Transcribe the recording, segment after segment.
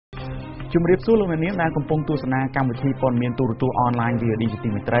ជំរាបសួរលោកអ្នកនាងដែលកំពុងទស្សនាកម្មវិធីព័ត៌មានទូរទស្សន៍អនឡាញ VOD ជាទី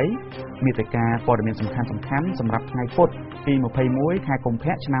មេត្រីមាតិកាព័ត៌មានសំខាន់ៗសម្រាប់ថ្ងៃពុធទី21ខែកុម្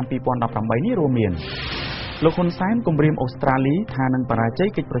ភៈឆ្នាំ2018នេះរួមមានលោកហ៊ុនសែនគម្រាមអូស្ត្រាលីថានឹងបរាជ័យ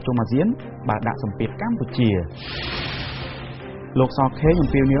កិច្ចប្រជុំអាស៊ានបើដាក់សម្ពាធកម្ពុជាលោកសខេងអំ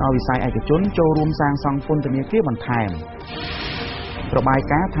ពាវនាវឲ្យវិស័យឯកជនចូលរួមសាងសង់ពន្ធនាគារបន្ថែមរបាយ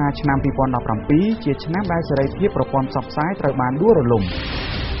ការណ៍ថាឆ្នាំ2017ជាឆ្នាំដែលសេរីភាពប្រព័ន្ធផ្សព្វផ្សាយត្រូវបានដួលរលំ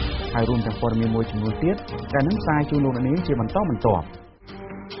ហើយរួមទាំងព័ត៌មានមួយចំនួនទៀតដែលនឹងផ្សាយជូនលោកអ្នកនាងជាបន្តបន្ទាប់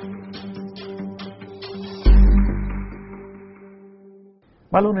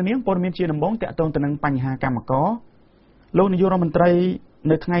បាទលោកអ្នកនាងព័ត៌មានជាដំបូងតាក់ទងទៅនឹងបញ្ហាកម្មករលោកនាយករដ្ឋមន្ត្រី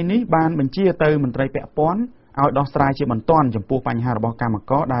នៅថ្ងៃនេះបានបញ្ជាទៅមន្ត្រីពាក់ព័ន្ធឲ្យដោះស្រាយជាបន្ទាន់ចំពោះបញ្ហារបស់កម្ម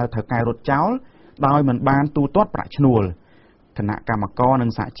ករដែលត្រូវកែរត់ចោលដោយមិនបានទូទាត់ប្រាក់ឈ្នួលគណៈកម្មករនិ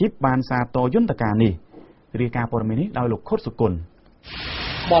ងសហជីពបានសាទរយន្តការនេះរាយការណ៍ព័ត៌មាននេះដោយលោកខុតសុគន្ធ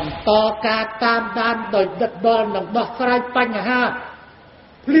បន្តការតាមដានដោយដិតដល់និងដោះស្រាយបញ្ហា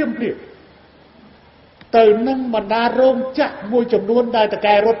ភ្លាមទៅនឹងបណ្ដារោងចក្រមួយចំនួនដែលត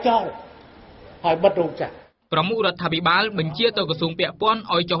កែរត់ចោលហើយបិទរោងចក្រប្រមុខរដ្ឋាភិបាលបញ្ជាទៅក្រសួងពាក់ព័ន្ធ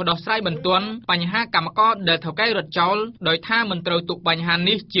ឲ្យចុះដោះស្រាយបន្ទាន់បញ្ហាកម្មករដែលថៅកែរត់ចោលដោយថាមិនត្រូវទុកបញ្ហា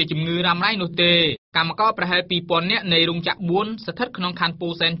នេះជាជំងឺរ៉ាំរ៉ៃនោះទេកម្មករប្រហែល 2000 នាក់នៃរោងចក្រ 4 ស្ថិតក្នុងខណ្ឌពោ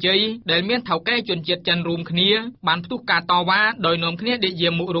ធិ៍សែនជ័យដែលមានថៅកែជនជាតិចិនរួមគ្នាបានផ្ទុះការតវ៉ាដោយនាំគ្នាដេកយា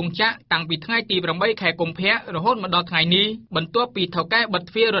មមុខរោងចក្រតាំងពីថ្ងៃទី 8 ខែកុម្ភៈរហូតមកដល់ថ្ងៃនេះបន្ទាប់ពីថៅកែបិទ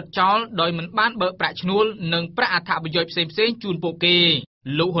ទ្វាររត់ចោលដោយមិនបានបើកប្រាក់ឈ្នួលនិងប្រាក់អត្ថប្រយោជន៍ផ្សេងៗជូនពួកគេ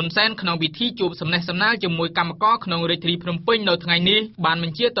លោកហ៊ុនសែនក្នុងពិធីជួបសំណេះសំណាលជាមួយកម្មករក្នុងរាជធានីភ្នំពេញនៅថ្ងៃនេះបានប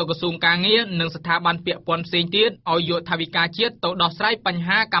ញ្ជាទៅក្រសួងកាងារនិងស្ថាប័នពាក់ព័ន្ធផ្សេងទៀតឲ្យយកថវិកាជាតិទៅដោះស្រាយបញ្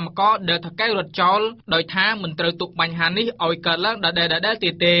ហាកម្មករដែលថៅកែរត់ចោលដោយថាមិនត្រូវទុកបញ្ហានេះឲ្យកើតឡើងដដែលទៀ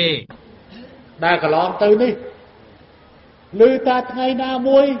តទេដែលកន្លងទៅនេះឮថាថ្ងៃណា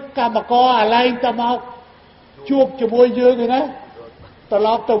មួយកម្មករអាឡែងទៅមកជួបជាមួយយើងឯណាត្រឡ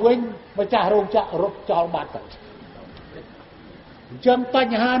ប់ទៅវិញម្ចាស់រោងចក្ររត់ចោលបាត់ទៅអញ្ចឹងប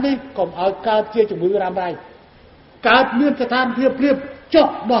ញ្ហានេះកុំឲ្យកើតជាជំងឺរ៉ាំរ៉ៃកើតមានស្ថានភាពព្រៀបចុះ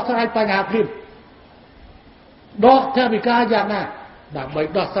ដោះស្រាយបញ្ហាព្រៀបដកថវិកាយ៉ាងណាដើម្បី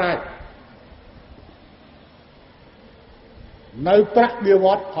ដោះស្រាយនៅប្រាក់បៀវ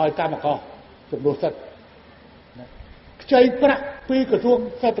ត្តឲ្យកម្មករចំនួនសិទ្ធិខ្ចីប្រាក់ពីក្រសួង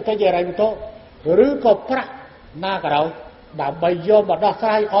សេដ្ឋកិច្ចហិរញ្ញវត្ថុឬក៏ប្រាក់ណាក៏ដោយដើម្បីយកមកដោះស្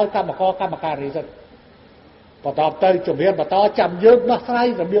រាយឲ្យកម្មករកម្មការីសិទ្ធិបន្តទៅជំរាបបន្តចាំយើងដោះស្រាយ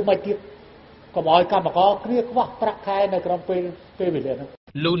របៀបមិនទៀតកុំឲ្យកម្មករគ្រាខ្វះប្រាក់ខែនៅក្នុងពេលវេលានោះ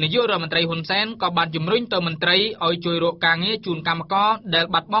លោកនាយករដ្ឋមន្ត្រីហ៊ុនសែនក៏បានជំរុញទៅមន្ត្រីឲ្យជួយរកការងារជូនកម្មករដែល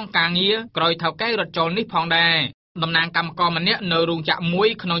បាត់បង់ការងារក្រោយថៅកែរត់ចោលនេះផងដែរតំណាងកម្មករម្នាក់នៅរោងចក្រមួយ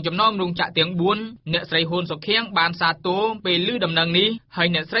ក្នុងចំណោមរោងចក្រទាំង 4 អ្នកស្រីហ៊ុនសុខៀងបានសាទរពេលឮដំណឹងនេះហើយ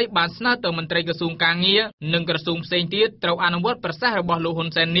អ្នកស្រីបានស្នើទៅមន្ត្រីក្រសួងកាងារនិងក្រសួងផ្សេងទៀតត្រូវអនុវត្តប្រសាសន៍របស់លោកហ៊ុន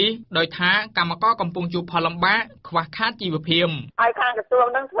សែននេះដោយថាកម្មករកំពុងជួបផលលំបាកខ្វះខាតជីវភាពហើយខាងក្រសួង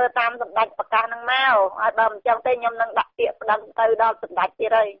នឹងធ្វើតាមសម្ដេចប្រកាសនឹងមកហើយបើមិនចឹងទេខ្ញុំនឹងដាក់ពាក្យប្តឹងទៅដល់សម្ដេចទៀត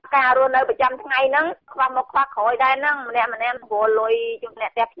ហើយការរស់នៅប្រចាំថ្ងៃហ្នឹងខ្វះមកខ្វះក្រោយដែរហ្នឹងម្នាក់ព្រោះលុយជំនះ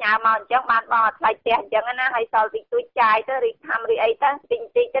ផ្ទះផ្ញើមកអញ្ចឹងបានបងថ្លៃផ្ទះអញ្ចឹងណាហើយសល់តិចតួចចាយទៅរីខំរីអីទៅតិ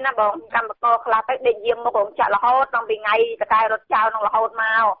ចទៅណាបងកម្មករខ្លះទៅដេកយាមមករោងចក្ររហូតតាំងពីថ្ងៃតកែរត់ចោលនឹងរហូតម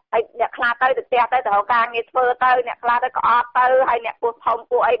កហើយអ្នកខ្លះទៅផ្ទះទៅទៅរកការងារធ្វើទៅអ្នកខ្លះទៅក៏អត់ទៅហើយអ្នកពោះធំ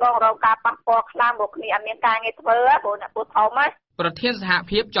ពោះអីបងរងការប៉ះពាល់ខ្លាំងព្រោះគ្នាអត់មានការងារធ្វើព្រោះអ្នកពោះធំណាប្រធានសហ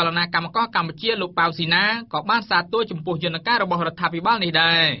ភាពចលនាកម្មករកម្ពុជាលោកប៉ៅស៊ីណាក៏បានសាទរចំពោះយន្តការរបស់រដ្ឋាភិបាលនេះ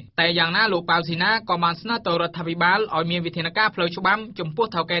ដែរតែយ៉ាងណាលោកប៉ៅស៊ីណាក៏បានស្នើទៅរដ្ឋាភិបាលឲ្យមានវិធានការផ្លូវច្បាប់ចំពោះ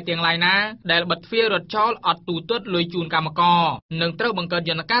ថៅកែទាំងឡាយណាដែលបិទទ្វាររត់ចោលអត់ទូទាត់លុយជូនកម្មករនិងត្រូវបង្កើត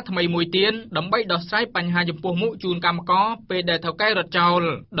យន្តការថ្មីមួយទៀតដើម្បីដោះស្រាយបញ្ហាចំពោះមុខជូនកម្មករពេលដែលថៅកែរត់ចោល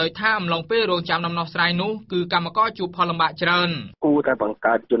ដោយថាអំឡុងពេលរងចាំដំណោះស្រាយនោះគឺកម្មករជួបផលលំបាកច្រើនគួរតែបង្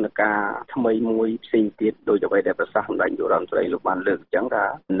កើតយន្តការថ្មីមួយផ្សេងទៀតដោយអ្វីដែលប្រសាសន៍សម្ដេចនាយករដ្ឋមន្ត្រីលោកបានលើកអញ្ចឹងថា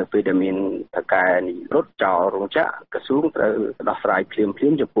នៅពេលដែលមានថៅកែនេះរត់ចោលរោងចក្រក្រសួងត្រូវដោះស្រាយភ្លាម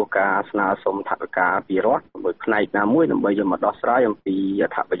ចំពោះការស្នើសុំថវិកាពីរដ្ឋមួយផ្នែកណាមួយដើម្បីយកមកដោះស្រាយអំពីអ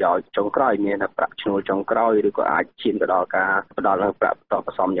ត្ថប្រយោជន៍ចុងក្រោយមានប្រាក់ឈ្នួលចុងក្រោយឬក៏អាចឈានទៅដល់ការផ្ដល់នូវប្រាក់បន្តប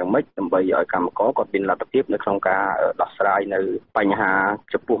ន្សំយ៉ាងម៉េចដើម្បីឲ្យកម្មករគាត់មានលទ្ធភាពនៅក្នុងការដោះស្រាយនៅបញ្ហា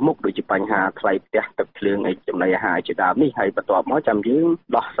ចំពោះមុខដូចជាបញ្ហាថ្លៃផ្ទះទឹកភ្លើងអីចំណីអាហារជាដើមនេះហើយបន្ទាប់មកចាំយើង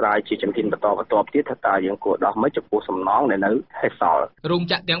ដោះស្រាយជាជំហានបន្តទៀតថាតើយើងគួរដោះមិនចំពោះសំណងដែលនៅហេសល់រោង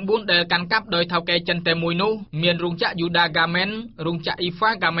ចក្រទាំង 4 ដែលកាន់កាប់ដោយថៅកែចិនតែមួយនោះមានរោងចក្រ Yuda Garment រោងចក្រ Ifa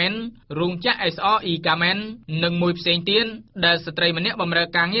Garment រោងចក្រ SRE Garment និងមួយផ្សេងទៀតដែលស្ត្រីម្នាក់បម្រើ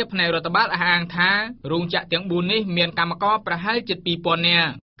ការងារផ្នែករដ្ឋបាលអះអាងថារោងចក្រទាំង 4 នេះមានកម្មករប្រហែលជិត 2000 នា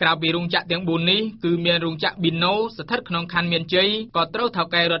ក់ ក្រៅពីរោងចក្រទាំង4នេះគឺមានរោងចក្រប៊ីណូស្ថិតក្នុងខណ្ឌមានជ័យក៏ត្រូវថៅ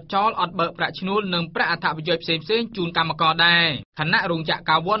កែរត់ចោលអត់បើកប្រាក់ឈ្នួលនិងប្រាក់អត្ថប្រយោជន៍ផ្សេងៗជូនកម្មករដែរខណៈរោងចក្រ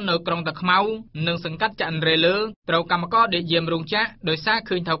កាវ័ននៅក្រុងតាខ្មៅនិងសង្កាត់ចាក់អន្រេលើត្រូវកម្មករដេកយាមរោងចក្រដោយសារ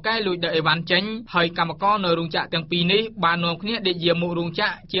ឃើញថៅកែលួចដឹកអីវ៉ាន់ចេញហើយកម្មករនៅរោងចក្រទាំងពីរនេះបាននាំគ្នាដេកយាមមុខរោងចក្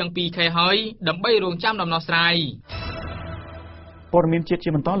រជាង 2 ខែហើយដើម្បីរងចាំដំណោះស្រាយព័ត៌មានជាតិជា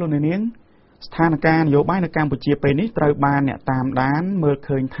បន្តលោកនាងស្ថានភាពនយោបាយនៅកម្ពុជាពេលនេះត្រូវបានអ្នកតាមដានមើល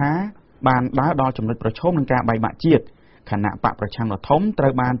ឃើញថាបានដើរដល់ចំណុចប្រឈមនឹងការបែកបាក់ជាតិខណៈបកប្រឆាំងដ៏ធំត្រូ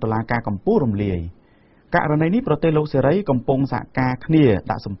វបានតុលាការកំពូលរំលាយករណីនេះប្រទេសលោកសេរីកំពុងសហការគ្នា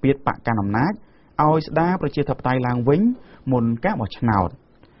ដាក់សម្ពាធបកកណ្ដាលអំណាចឲ្យស្ដារប្រជាធិបតេយ្យឡើងវិញមុនការបោះឆ្នោត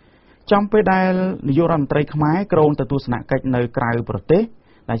ចំពេលដែលនាយករដ្ឋមន្ត្រីខ្មែរក្រុងទៅទស្សនកិច្ចនៅក្រៅប្រទេស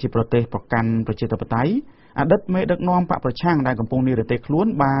ដែលជាប្រទេសប្រកាន់ប្រជាធិបតេយ្យអតីតមេដឹកនាំបកប្រឆាំងដែលកំពុងនិរទេសខ្លួន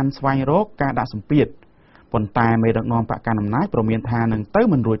បានស្វែងរកការដាក់សម្ពាធប៉ុន្តែមេដឹកនាំបកកណ្ដាលអំណាចព្រមានថានឹងទៅ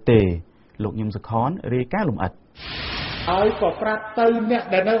មិនរួចទេលោកញឹមសុខនរាយការណ៍លម្អិតហើយក៏ប្រាប់ទៅអ្នក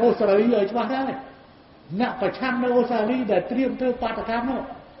ដែលនៅអូស្ត្រាលីឲ្យច្បាស់ដែរអ្នកប្រឆាំងនៅអូស្ត្រាលីដែលត្រៀមធ្វើបាតកម្មនោះ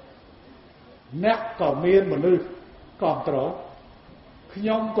អ្នកក៏មានមនុស្សគ្រប់គ្រងខ្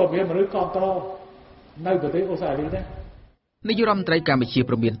ញុំក៏មានមនុស្សគ្រប់គ្រងនៅប្រទេសអូស្ត្រាលីដែរនាយករដ្ឋមន្ត្រីកម្ពុជា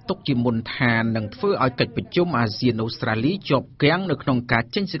ប្រមានទុកជាមុនថានឹងធ្វើឲ្យកិច្ចប្រជុំអាស៊ានអូស្ត្រាលីជាប់គាំងនៅក្នុងការ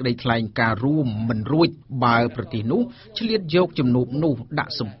ចេញសេចក្តីថ្លែងការណ៍រួមមិនរួចបើប្រទេសនោះឆ្លៀតយកជំនួបនោះដា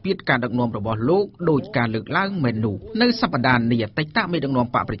ក់សម្ពាធការដឹកនាំរបស់លោកដោយការលើកឡើងមែននោះនៅសប្តាហ៍នេះអតីតមេដឹកនាំ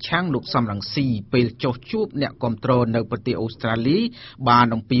បកប្រឆាំងលោកសំរងស៊ីពេលចុះជួបអ្នកគាំទ្រនៅប្រទេសអូស្ត្រាលីបាន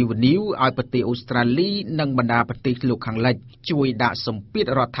អំពាវនាវឲ្យប្រទេសអូស្ត្រាលីនិងបណ្ដាប្រទេសលោកខាងលិចជួយដាក់សម្ពាធ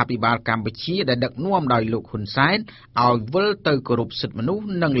រដ្ឋាភិបាលកម្ពុជាដែលដឹកនាំដោយលោកហ៊ុនសែនឲ្យវិលទៅគោរពសិទ្ធិមនុស្ស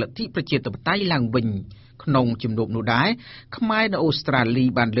និងលទ្ធិប្រជាធិបតេយ្យឡើងវិញក្នុងជំនួបនោះដែរខ្មែរនៅអូស្ត្រាលី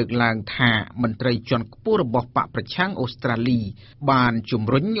បានលើកឡើងថាមន្ត្រីជាន់ខ្ពស់របស់បកប្រឆាំងអូស្ត្រាលីបានជំ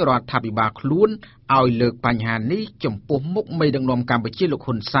រុញរដ្ឋាភិបាលខ្លួនឲ្យលើកបញ្ហានេះចំពោះមុខមេដឹកនាំកម្ពុជាលោក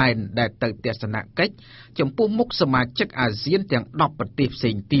ហ៊ុនសែនដែលទៅទស្សនកិច្ចចំពោះមុខសមាជិកអាស៊ានទាំង10ប្រទេសផ្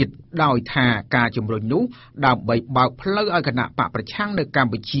សេងទៀតដោយថាការជំរុញនោះដើម្បីបើកផ្លូវឲ្យគណៈបកប្រឆាំងនៅក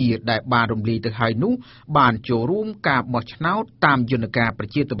ម្ពុជាដែលបានរំលាយទៅហើយនោះបានចូលរួមការបោះឆ្នោតតាមយន្តការប្រ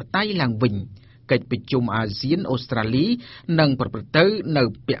ជាធិបតេយ្យឡើងវិញកិច្ចប្រជុំអាស៊ានអូស្ត្រាលីនឹងប្រព្រឹត្តទៅនៅ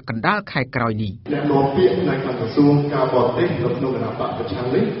ពាក់កណ្ដាលខែក្រោយនេះអ្នកនាំពាក្យនៅក្នុងក្រសួងការបរទេសនៅក្នុងគណៈបកប្រឆាំង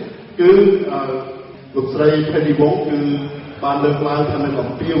នេះគឺលោកស្រីផេឌីវងគឺបានលើកឡើងថានឹង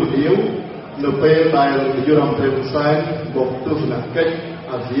អំពាវនាវនៅពេលដែលនាយករដ្ឋមន្ត្រីហ៊ុនសែនមកទស្សនកិច្ច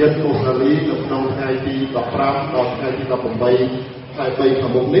អាស៊ានអូស្ត្រាលីនៅក្នុងថ្ងៃទី15ដល់ថ្ងៃទី18ខែ3ខា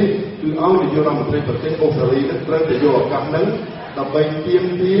ងមុខនេះគឺឲ្យនាយករដ្ឋមន្ត្រីប្រទេសអូស្ត្រាលីនឹងត្រូវតែយកឱកាសនេះដើម្បីទាម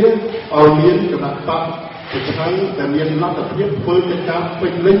ទារឲ្យមានគណៈបកប្រឆាំងដែលមានលទ្ធភាពធ្វើកិច្ចការពេ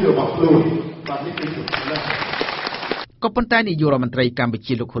ញលេញរបស់ខ្លួនបាទនេះគឺសំខាន់ណាស់ក៏ប៉ុន្តែនាយករដ្ឋមន្ត្រីកម្ពុ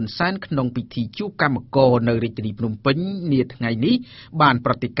ជាលោកហ៊ុនសែនក្នុងពិធីជួបកម្មករនៅរាជធានីភ្នំពេញនាថ្ងៃនេះបាន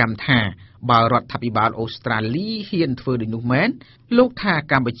ប្រតិកម្មថាបើរដ្ឋាភិបាលអូស្ត្រាលីហ៊ានធ្វើដូចនោះមែនលោកថា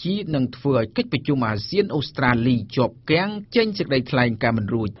កម្ពុជានឹងធ្វើឲ្យកិច្ចប្រជុំអាស៊ានអូស្ត្រាលីជាប់គាំងចេញសេចក្តីថ្លែងការណ៍មិន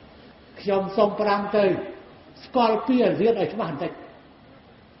រួចខ្ញុំសូមប្រាំទៅស្គាល់ពីអាស៊ានឲ្យច្បាស់បន្តិច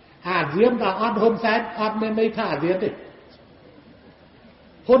អាស៊ានដល់អត់ហ៊ុនសែនអត់មានន័យថាអាស៊ានទេ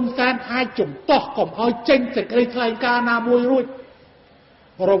ហ៊ុនសែនអាចជំទាស់កុំឲ្យចេញសេចក្តីថ្លែងការណ៍ណាមួយរួច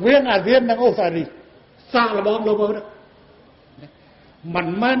រវាងអាស៊ាននិងអូស្ត្រាលីសាកល្បងលោកមើលមិន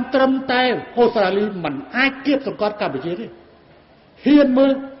មែនត្រឹមតែអូស្ត្រាលីមិនអាចគៀបសង្កត់កម្ពុជាទេហ៊ានមើ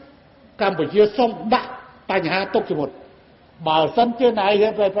លកម្ពុជាសុំដាក់បញ្ហាទុកជាមុនបើសិនជាណៃហ៊ា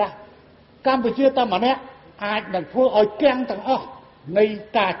នប្រះកម្ពុជាតែម្នាក់អាចនឹងធ្វើឲ្យគាំងទាំងអស់នៃ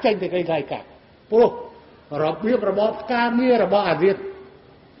ការចេញសេចក្តីថ្លែងការណ៍ព្រោះរបៀបរបបការងាររបស់អាស៊ាន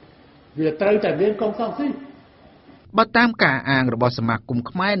វាត្រូវតែមានកុំសង្ស័យបើតាមការអាងរបស់សមាគម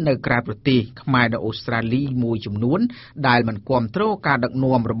ខ្មែរនៅក្រៅប្រទេសខ្មែរនៅអូស្ត្រាលីមួយចំនួនដែលមិនគាំទ្រការដឹក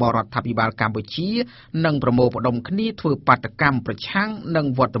នាំរបស់រដ្ឋាភិបាលកម្ពុជានិងប្រមូលផ្ដុំគ្នាធ្វើបាតកម្មប្រឆាំងនឹង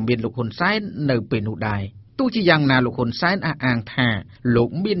វត្តមានលោកហ៊ុនសែននៅពេលនោះដែរទោះជាយ៉ាងណាលោកហ៊ុនសែនអះអាងថាលោក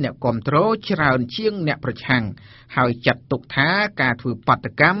មានអ្នកគាំទ្រច្រើនជាងអ្នកប្រឆាំងហើយចាត់ទុកថាការធ្វើបាត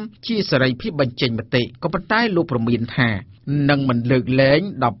កម្មជាសេរីភាពបញ្ចេញមតិក៏ប៉ុន្តែលោកប្រមានថានឹងមិនលើកលែង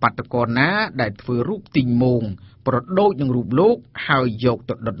ដល់បាតកោណាដែលធ្វើរូបទីងមងប្រដូចនឹងរូបលោកហើយយក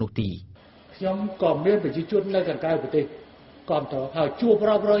ទៅដុតនោះទីខ្ញុំក៏មានប្រជាជននៅខាងក្រៅប្រទេសគាំទ្រហើយជួប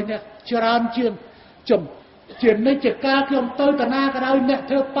រាប់រយនាក់ច្រើនជាងជានិច្ចកាលខ្ញុំទៅតាណាក៏ដោយអ្នក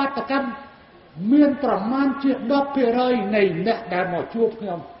ធ្វើបាតកម្មមានប្រមាណជា 10% នៃអ្នកដែលមកជួបខ្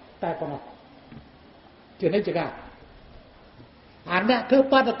ញុំតែប៉ុណ្ណោះជានិច្ចកាលអាអ្នកធ្វើ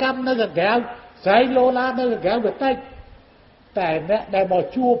បាតកម្មនៅខាងក្រៅស្រែកឡូឡានៅខាងក្រៅវាតិចតែអ្នកដែលមក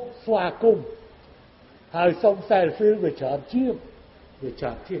ជួបស្វាគមន៍ហើយសុំ selfie វាច្រើនជាង វា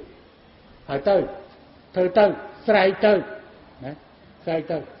ចោតទៀតហើយទៅធ្វើទៅស្រែកទៅណាស្រែក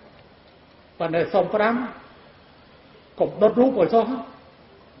ទៅប៉ុន្តែសុំ5កុំដុតរូបឲ្យសោះ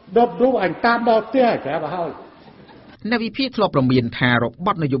ដុតរូបអញតាមដល់ផ្ទះឲ្យប្រាប់ឲ្យអ្នកវិភាគធ្លាប់ប្រមានថារប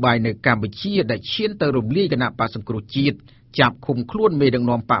បនយោបាយនៅកម្ពុជាដែលឈានទៅរំលាយគណៈបក្សសង្គ្រោះជាតិចាប់ឃុំខ្លួនមេដឹក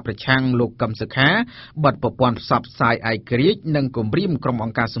នាំបកប្រឆាំងលោកកឹមសុខាបិទប្រព័ន្ធផ្សព្វផ្សាយឯករាជ្យនិងគម្រាមក្រុមអ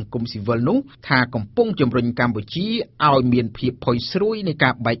ង្គការសង្គមស៊ីវិលនោះថាកំពុងជំរុញកម្ពុជាឲ្យមានភាពផុយស្រួយនៃកា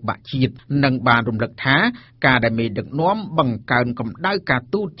របែកបាក់ជាតិនិងបានរំលឹកថាការដែលមេដឹកនាំបង្កើនកម្ដៅការ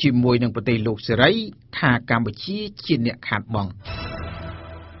ទូតជាមួយនឹងប្រទេសលោកសេរីថាកម្ពុជាជាអ្នកខាតបង់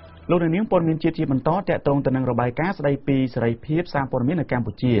លោកនាងព័ត៌មានជាតិជាបន្តតាក់ទងទៅនឹងរបាយការណ៍ស្ដីពីសេរីភាពសារព័ត៌មាននៅកម្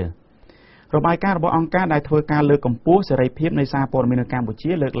ពុជារបាយការណ៍របស់អង្គការដែលធ្វើការលើកកម្ពស់សេរីភាពនៃសារព័ត៌មាននៅកម្ពុ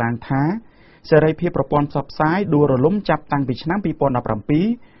ជាលើកឡើងថាសេរីភាពប្រព័ន្ធផ្សព្វផ្សាយដួលរលំចាប់តាំងពីឆ្នាំ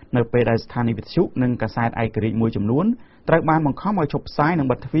2017នៅពេលដែលស្ថានីយវិទ្យុនិងកាសែតឯករាជ្យមួយចំនួនត្រូវបានបង្ខំឲ្យឈប់ផ្សាយនិង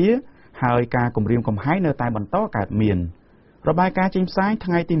បិទទ្វារហើយការគំរាមកំហែងនៅតែបន្តកើតមានរបាយការណ៍ចេញផ្សាយ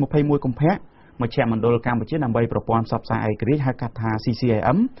ថ្ងៃទី21កុម្ភៈមជ្ឈមណ្ឌលកម្ពុជាដើម្បីប្រព័ន្ធផ្សព្វផ្សាយឯករាជ្យហៅកាត់ថា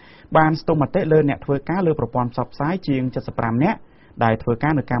CCIM បានស្ទង់មតិលើអ្នកធ្វើការលើប្រព័ន្ធផ្សព្វផ្សាយជាង75នាក់ដែលធ្វើកា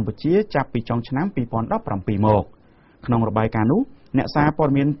រនៅកម្ពុជាចាប់ពីចុងឆ្នាំ2017មកក្នុងរបាយការណ៍នោះអ្នកសារព័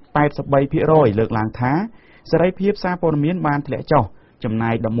ត៌មាន 83% លើកឡើងថាសេរីភាពសារព័ត៌មានបានធ្លាក់ចុះចំ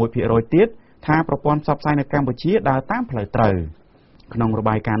ណែក 11% ទៀតថាប្រព័ន្ធផ្សព្វផ្សាយនៅកម្ពុជាដើរតាមផ្លូវត្រូវក្នុងរ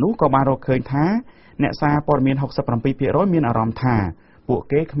បាយការណ៍នោះក៏បានរកឃើញថាអ្នកសារព័ត៌មាន 67% មានអារម្មណ៍ថាពួក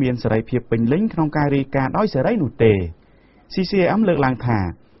គេគ្មានសេរីភាពពេញលេញក្នុងការរាយការណ៍ដោយសេរីនោះទេ CCIM លើកឡើងថា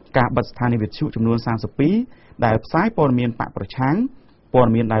ការបិទស្ថានីយវិទ្យុចំនួន32ដែលផ្សាយព័ត៌មានបកប្រឆាំងព័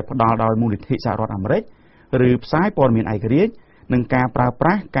ត៌មានដែលផ្ដល់ដោយមូលនិធិសហរដ្ឋអាមេរិកឬផ្សាយព័ត៌មានឯករាជ្យនិងការប្រើប្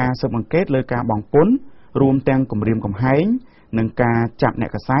រាស់ការស៊ើបអង្កេតលើការបង់ពន្ធរួមទាំងគម្រាមកំហែងនិងការចាប់អ្នក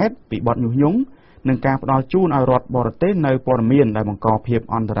កាសែតពីបទញុះញង់និងការផ្ដល់ជូនឲ្យរដ្ឋបរទេសនៅព័ត៌មានដែលបង្កភាព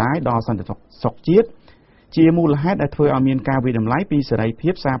អន្តរាយដល់សន្តិសុខជាតិជាមូលហេតុដែលធ្វើឲ្យមានការវិតម្លៃពីសេរីភា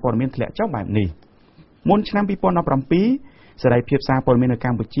ពសារព័ត៌មានធ្លាក់ចុះបែបនេះមុនឆ្នាំ2017សេរីភាពសារព័ត៌មាននៅក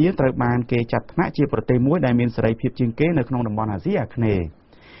ម្ពុជាត្រូវបានគេចាត់ថ្នាក់ជាប្រទេសមួយដែលមានសេរីភាពជាងគេនៅក្នុងតំបន់អាស៊ីអាគ្នេយ៍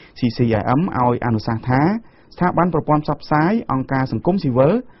CCIM ឲ្យអនុសាសន៍ថាស្ថាប័នប្រព័ន្ធផ្សព្វផ្សាយអង្គការសង្គមស៊ីវិ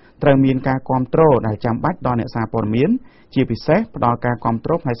លត្រូវមានការគ្រប់គ្រងដែលចាំបាច់ដល់អ្នកសារព័ត៌មានជាពិសេសផ្ដល់ការគ្រប់គ្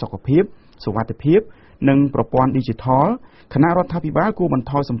រងផ្នែកសុខភាពសុវត្ថិភាពនិងប្រព័ន្ធ Digital គណៈរដ្ឋាភិបាលគួរបន្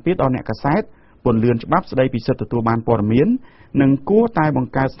ថយសម្ពាធដល់អ្នកកាសែតពន្លឿនច្បាប់ស្តីពីសិទ្ធិទទួលបានព័ត៌មាននិងគួរតែប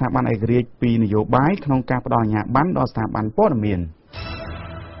ង្កើតស្ថាប័នឯករាជ្យពីនយោបាយក្នុងការផ្ដល់អាជ្ញាប័ណ្ណដល់ស្ថាប័នព័ត៌មាន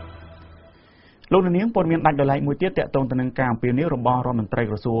លោកនាងព័ត៌មានដាច់ដោយឡែកមួយទៀតតាក់ទងទៅនឹងការអំពាវនាវរបស់រដ្ឋមន្ត្រី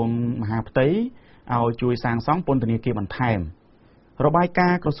ក្រសួងមហាផ្ទៃឲ្យជួយសាងសង់ពន្ធនាគារបន្ថែមរបាយកា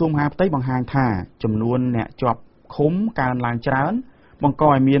រណ៍ក្រសួងមហាផ្ទៃបង្ហាញថាចំនួនអ្នកជាប់ឃុំកើនឡើងច្រើនបង្ក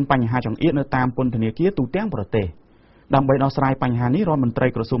ឲ្យមានបញ្ហាចង្អៀតនៅតាមពន្ធនាគារទូទាំងប្រទេសដើម្បីដោះស្រាយបញ្ហានេះរដ្ឋមន្ត្រី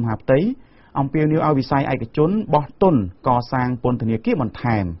ក្រសួងមហាផ្ទៃអំពាវនាវឲ្យវិស័យឯកជនបោះទុនកសាងពន្ធនាគារបន្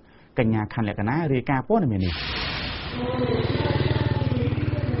ថែមកញ្ញាខណ្ឌលក្ខណៈរាយការណ៍ព័ត៌មាននេះ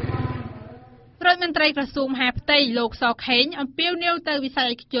រដ្ឋមន្ត្រីក្រសួងមហាផ្ទៃលោកសខេងអំពាវនាវទៅវិស័យ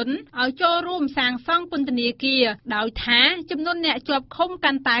ឯកជនឲ្យចូលរួមសាងសង់ពន្ធនាគារដោយថាចំនួនអ្នកជាប់ឃុំ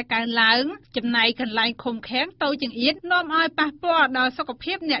កាន់តែកើនឡើងចំណែកកន្លែងឃុំឃាំងតូចចង្អៀតនាំឲ្យប៉ះពាល់ដល់សុខ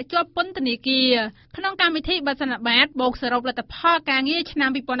ភាពអ្នកជាប់ពន្ធនាគារក្នុងកម្មវិធីបទសន្និបាតបូកសរុបលទ្ធផលការងារឆ្នាំ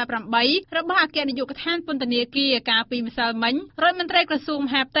2018របស់អគ្គនាយកដ្ឋានពន្ធនាគារកាលពីម្សិលមិញរដ្ឋមន្ត្រីក្រសួងម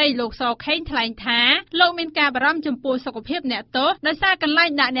ហាផ្ទៃលោកសខេងថ្លែងថាលោកមានការបារម្ភចំពោះសុខភាពអ្នកទោសដោយសារកន្លែង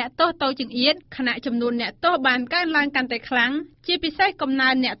ដាក់អ្នកទោសតូចចង្អៀតខណៈចំនួនអ្នកទោសបានកើនឡើងកាន់តែខ្លាំងជាពិសេសកំណើ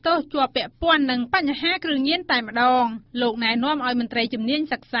នអ្នកទោសជាប់ពាក់ព័ន្ធនឹងបញ្ហាគ្រឿងញៀនតែម្ដងលោកណែនាំឲ្យមន្ត្រីជំនាញ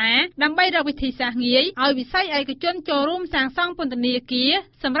សិក្សាដើម្បីរកវិធីសាស្ត្រងាយឲ្យវិស័យឯកជនចូលរួមសាងសង់ពន្ធនាគារ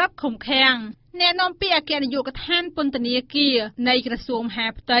សម្រាប់ឃុំឃាំងអ្នកនាំពាក្យអគ្គនាយកដ្ឋានពន្ធនាគារនៃក្រសួងមហា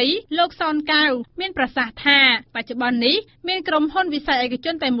ផ្ទៃលោកសនកៅមានប្រសាសន៍ថាបច្ចុប្បន្ននេះមានក្រុមហ៊ុនវិស័យឯកជ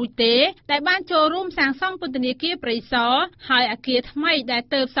នតែមួយទេដែលបានចូលរួមសាងសង់ពន្ធនាគារព្រៃសរហើយអគារថ្មីដែល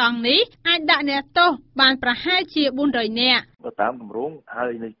ទើបសង់នេះអាចដាក់អ្នកទោសបានប្រហែលជា400នាក់តាមគម្រោងហើ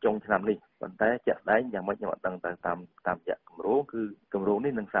យនៅចុងឆ្នាំនេះប៉ុន្តែជាក់ស្ដែងយ៉ាងម៉េចខ្ញុំអត់ដឹងទៅតាមរយៈគម្រោងគឺគម្រោង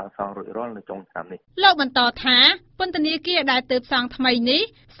នេះនឹងសាងសង់រួចរាល់នៅចុងឆ្នាំនេះលោកបន្តថាពន្ធនាគារដែលទើបសង់ថ្មីនេះ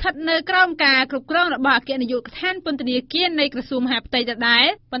ស្ថិតនៅក្រោមការគ្រប់គ្រងរបស់អគ្គនាយកដ្ឋានពន្ធនាគារនៃក្រសួងមហាផ្ទៃដដែល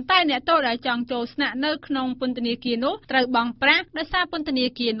ប៉ុន្តែអ្នកទោសដែលចង់ចូលស្នាក់នៅក្នុងពន្ធនាគារនោះត្រូវបង់ប្រាក់ដោយសារពន្ធនា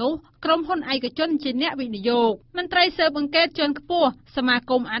គារនោះក្រុមហ៊ុនឯកជនជាអ្នកវិនិយោគមន្ត្រីស៊ើបអង្កេតជាន់ខ្ពស់សមា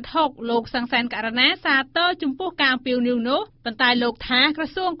គមអាត់ហុកលោកសង្សានករណាសាទរចំពោះការអំពាវនាវនោះប៉ុន្តែលោកថាក្រ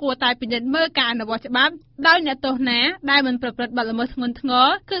សួងគួរតែពិនិត្យមើលការអនុវត្តច្បាប់ដោយអ្នកទោសណាដែលមិនប្រព្រឹត្តបទល្មើសធ្ងន់ធ្ងរ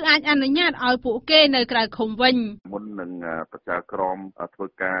គឺអាចអនុញ្ញាតឲ្យពួកគេនៅក្រៅឃុំវិញ មុននឹងប្រជាក្រមធ្វើ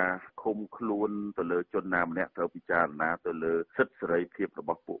ការឃុំខ្លួនទៅលើជនណាម្នាក់ត្រូវពិចារណាទៅលើសិទ្ធិសេរីភាពរប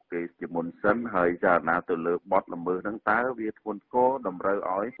ស់ពួកគេជាមុនសិនហើយពិចារណាទៅលើបទល្មើសហ្នឹងតើវាធ្ងន់ធ្ងរតម្រូវ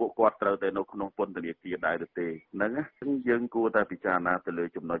ឲ្យពួកគាត់ត្រូវទៅនៅក្នុងពន្ធនាគារដែរឬទេហ្នឹងយើងគួរតែពិចារណាទៅលើ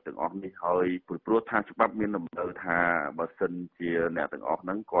ចំណុចទាំងអស់នេះហើយព្រោះថាច្បាប់មានតម្រូវថាបើសិនជាអ្នកទាំងអស់ហ្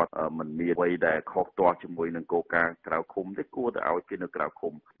នឹងគាត់មិនមានអ្វីដែលខុសទាស់ជាមួយនឹងគោលការណ៍ក្រៅឃុំទេគួរតែឲ្យគេនៅក្រៅ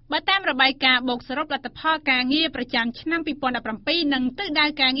ឃុំបើតាមរបាយការណ៍បូកសរុបលទ្ធផលការងារប្រចាំឆ្នាំ2017និងទិសដៅ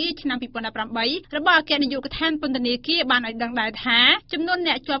ការងារឆ្នាំ2018របស់អគ្គនាយកដ្ឋានពន្ធនាគារបានឲ្យដឹងដែរថាចំនួន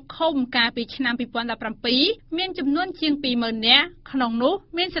អ្នកជាប់ឃុំកាលពីឆ្នាំ2017មានចំនួនជាង 20,000 នាក់ក្នុងនោះ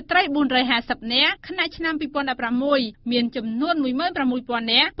មានស្ត្រី450 នាក់ខណៈឆ្នាំ2016មានចំនួន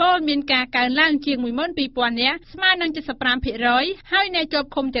 16,000 នាក់ពលមានការកើនឡើងជាង 12,000 នាក់ស្មើនឹង 75% ហើយអ្នកជាប់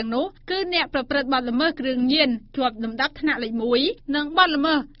ឃុំទាំងនោះគឺអ្នកប្រព្រឹត្តបទល្មើសគ្រឿងញៀនជាប់លំដាប់ថ្នាក់លេខ1និងបទល្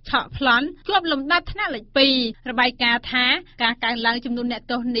មើសឆក់ប្លន់ជាប់លំដាប់ថ្នាក់លេខ2របាយការណ៍ថាការកើនឡើងចំនួនអ្នក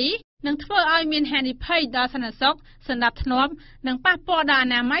ទោសនេះនឹងធ្វើឲ្យមានហានិភ័យដល់សន្តិសុខសណ្ដាប់ធ្នាប់និងប៉ះពាល់ដល់អ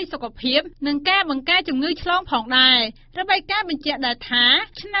នាម័យសុខភាពនិងការបង្ការជំងឺឆ្លងផងដែររបាយការណ៍បញ្ជាក់ដែរថា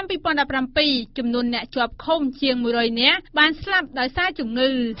ឆ្នាំ2017ចំនួនអ្នកជាប់ឃុំជាង100នាក់បានស្លាប់ដោយសារជំងឺ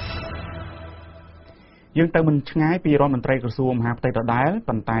យើងទៅមិនឆ្ងាយពីរដ្ឋមន្ត្រីក្រសួងមហាផ្ទៃដដែល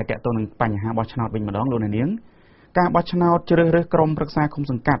ប៉ុន្តែតកតទៅនឹងបញ្ហាបោះឆ្នោតវិញម្ដងលោកអ្នកនាងការបោះឆ្នោតជ្រើសរើសក្រុមប្រឹក្សាឃុំ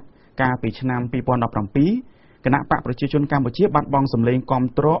សង្កាត់កាលពីឆ្នាំ2017គណៈបកប្រជាជនកម្ពុជាបាត់បង់សម្លេងគាំ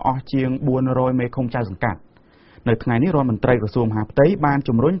ទ្រអស់ជាង400មេឃុំចៅសង្កាត់នៅថ្ងៃនេះរដ្ឋមន្ត្រីក្រសួងមហាផ្ទៃបាន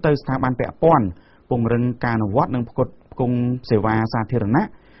ជំរុញទៅស្ថាប័នពាក់ព័ន្ធពង្រឹងការអនុវត្តនិងផ្គត់ផ្គង់សេវាសាធារណៈ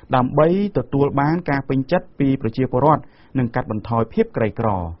ដើម្បីទទួលបានការពេញចិត្តពីប្រជាពលរដ្ឋនិងកាត់បន្ថយភាពក្រីក្រ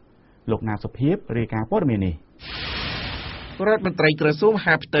លោកណាសុភាពរាយការណ៍ព័ត៌មាននេះរដ្ឋមន្ត្រីក្រសួងម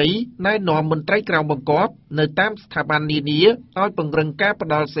ហាផ្ទៃណែនាំមន្ត្រីក្រមបង្គាប់នៅតាមស្ថាប័ននានាឲ្យពង្រឹងការផ្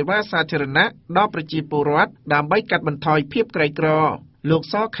តល់សេវាសាធារណៈដល់ប្រជាពលរដ្ឋដើម្បីកាត់បន្ថយភាពក្រីក្រលោក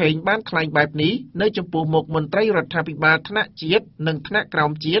សខេងបានថ្លែងបែបនេះនៅចំពោះមុខមន្ត្រីរដ្ឋាភិបាលថ្នាក់ជាតិនិងថ្នាក់ក្រោ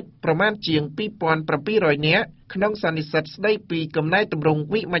មជាតិប្រមាណជាង 2,700 នាក់ក្នុងសន្និសីទស្ដីពីកំណែទម្រង់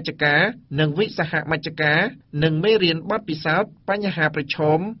វិមជ្ឈការនិងវិសហមជ្ឈការនិងមេរៀនបទពិសោធន៍បញ្ហាប្រឈ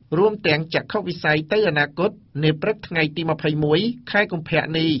មរួមទាំងចក្ខុវិស័យទៅអនាគតនាព្រឹកថ្ងៃទី21ខែកុម្ភៈ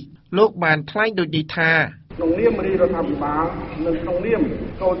នេះលោកបានថ្លែងដូចនេះថាក្នុងនាមរាជរដ្ឋាភិបាលនិងក្នុងនាម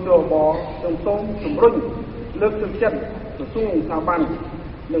កោជបខ្ញុំសូមជំរុញលើកទឹកចិត្តក្រសួងស្ថាប័ន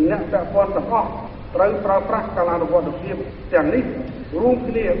និងអ្នកពាក់ព័ន្ធទាំងអស់ត្រូវប្រើប្រាស់កាលានុវត្តភាពទាំងនេះរួម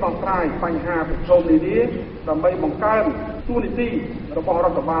គ្នាដោះស្រាយបញ្ហាប្រឈមនានាដើម្បីបង្កើនទូនាទីរបស់រ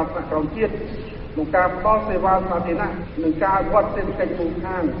ដ្ឋបាលថ្នាក់ក្រោមជាតិក្នុងការផ្តល់សេវាសាធារណៈនិងការអភិវឌ្ឍសេដ្ឋកិច្ចមូលដ្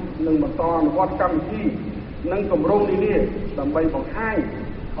ឋាននិងបន្តអនុវត្តកម្មវិធីនិងគម្រោងនានាដើម្បីបង្ហាញ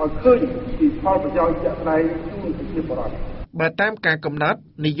ឲ្យឃើញពីផលប្រយោជន៍ជាក់ស្ដែងជូនប្រជាពលរដ្ឋបើតាមការកំណត់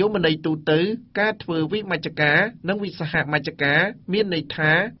និយមន័យទូទៅការធ្វើវិមជ្ឈការនិងវិសហមជ្ឈការមានន័យ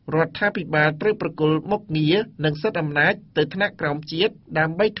ថារដ្ឋាភិបាលត្រូវប្រគល់មុខងារនិងសិទ្ធិអំណាចទៅថ្នាក់ក្រោមជាតិដើ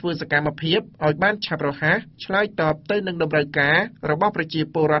ម្បីធ្វើសកម្មភាពឲ្យបានឆាប់រហ័សឆ្លើយតបទៅនឹងតម្រូវការរបស់ប្រជា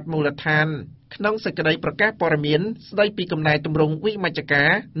ពលរដ្ឋមូលដ្ឋានក្នុងសេចក្តីប្រកាសព័ត៌មានស្តីពីកំណែទម្រង់វិមជ្ឈការ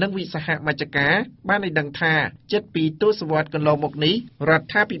និងវិសហមជ្ឈការបានឲ្យដឹងថាជិតពីទសវត្សរ៍កន្លងមកនេះរ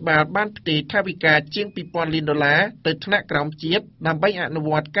ដ្ឋាភិបាលបានផ្ទេរថវិកាជាង $2,000 លានទៅថ្នាក់ក្រោមជាតិដើម្បីអនុវ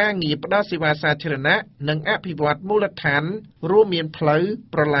ត្តការងារផ្តល់សេវាសាធារណៈនិងអភិវឌ្ឍមូលដ្ឋានរួមមានផ្លូវ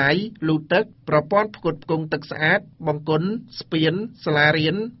ប្រឡាយលូទឹកប្រព័ន្ធផ្គត់ផ្គង់ទឹកស្អាតបង្គន់ស្ពានសាលារៀ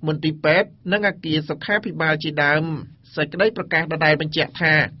នមន្ទីរពេទ្យនិងអគារសុខាភិបាលជាដើមសេចក្តីប្រកាសដដែលបញ្ជាក់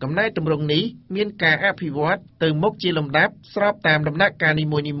ថាកំណែទម្រង់នេះមានការអភិវឌ្ឍទៅមុខជាលំដាប់ស្របតាមដំណាក់កាលនី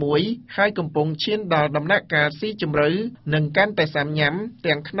មួយៗហើយកំពុងឈានដល់ដំណាក់កាលស៊ីជម្រៅនិងកាន់តែសាមញ្ញ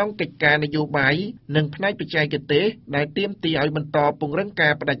ទាំងក្នុងកិច្ចការនយោបាយនិងផ្នែកបច្ចេកទេសដែលទាមទារឲ្យបន្តពង្រឹងកា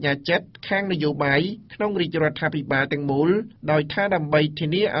របដិញ្ញាចិត្តខាងនយោបាយក្នុងរាជរដ្ឋាភិបាលទាំងមូលដោយថាដើម្បីធា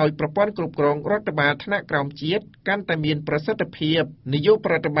នាឲ្យប្រព័ន្ធគ្រប់គ្រងរដ្ឋបាលថ្នាក់ក្រោមជាតិកាន់តែមានប្រសិទ្ធភាពនាយក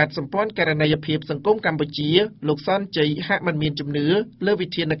ប្រតិបត្តិសម្ព័ន្ធករណីភាពសង្គមកម្ពុជាលោកសនហាក់មិនមានជំនឿលើវិ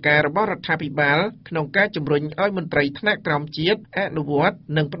ធានការរបស់រដ្ឋាភិបាលក្នុងការជំរុញឲ្យមន្ត្រីថ្នាក់ក្រោមជាតិអនុវត្ត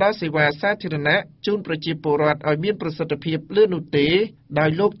និងផ្តល់សេវាសាធារណៈជូនប្រជាពលរដ្ឋឲ្យមានប្រសិទ្ធភាពលឿននោះទេដោយ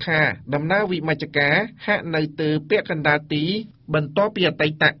លោកថាដំណើរវិមជ្ឈការហាក់នៅទៅពាក់កណ្ដាលទីបន្ទាប់ពីអតី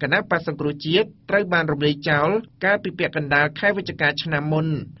តគណៈបក្សសង្គ្រោះជាតិត្រូវបានរំលាយចោលកាលពីពាក់កណ្ដាលខែវិច្ឆិកាឆ្នាំមុន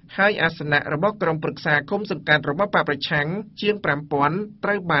ហើយអាសនៈរបស់ក្រុមប្រឹក្សាឃុំសង្កាត់របស់បកប្រឆាំងជាង 5,000 ត្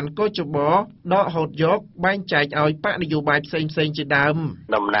រូវបានកោជបដកហូតយកបែងចែកឲ្យបកនយោបាយផ្សេងៗជាដើម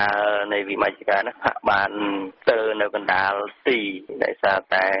ដំណើរនៃវិមជ្ឈការនេះហាក់បានទៅនៅកណ្ដាលទីដោយសារ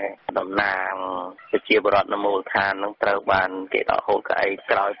តែតំណាងប្រជាពលរដ្ឋនៅមូលដ្ឋាននឹងត្រូវបានគេដកហូតកៅអី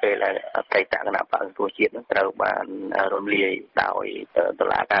ក្រោយពេលអតីតគណៈបក្សសង្គ្រោះជាតិនឹងត្រូវបានរំលាយ ដោយតុ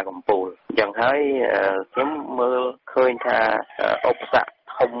លាការកំពូលអញ្ចឹងហើយខ្ញុំមើលឃើញថាឧបសគ្គ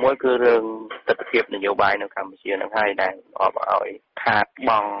ធំមួយគឺរឿងទស្សនវិជ្ជានយោបាយនៅកម្ពុជានឹងហើយដែលអបឲ្យខាតប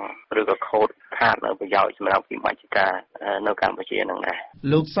ង់ឬក៏ខូចខាតនៅប្រយោជន៍សម្រាប់វិមជ្ឈការនៅកម្ពុជានឹងដែរ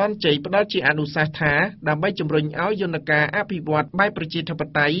លោកសនជ័យផ្ដល់ជាអនុសាសន៍ថាដើម្បីជំរុញឲ្យយន្តការអភិវឌ្ឍបែបប្រជាធិប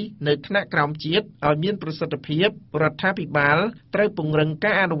តេយ្យនៅថ្នាក់ក្រោមជាតិឲ្យមានប្រសិទ្ធភាពរដ្ឋាភិបាលត្រូវពង្រឹង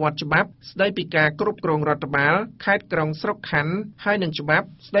ការអនុវត្តច្បាប់ស្ដីពីការគ្រប់គ្រងរដ្ឋបាលខេត្តក្រុងស្រុកខណ្ឌហើយនឹងច្បាប់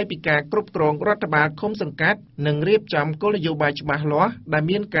ស្ដីពីការគ្រប់គ្រងរដ្ឋបាលឃុំសង្កាត់និងរៀបចំគោលនយោបាយច្បាស់លាស់ដែល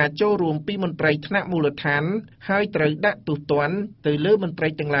មានការចូលរួមពីមន្ត្រីថ្នាក់មូលដ្ឋានហើយត្រូវដាក់ទោសទណ្ឌទៅលើមន្ត្រី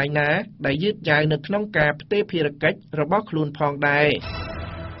ទាំងឡាយណាដែលយឺតយ៉ាវនៅក្នុងការផ្ទេរភារកិច្ចរបស់ខ្លួនផងដែរ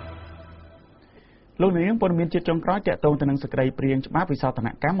លោកនាងព័ត៌មានជាតិចុងក្រោយទាក់ទងទៅនឹងសេចក្តីព្រាងច្បាប់វិសោធន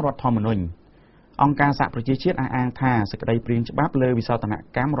កម្មរដ្ឋធម្មនុញ្ញអង្គការសហប្រជាជាតិអះអាងថាសេចក្តីព្រាងច្បាប់លើវិសោធន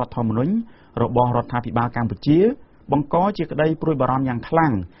កម្មរដ្ឋធម្មនុញ្ញរបស់រដ្ឋាភិបាលកម្ពុជាបង្កជាក្តីព្រួយបារម្ភយ៉ាងខ្លាំ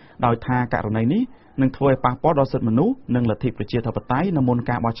ងដោយថាករណីនេះនឹងធ្វើឲ្យប៉ះពាល់ដល់សិទ្ធិមនុស្សនិងលទ្ធិប្រជាធិបតេយ្យនៅមុន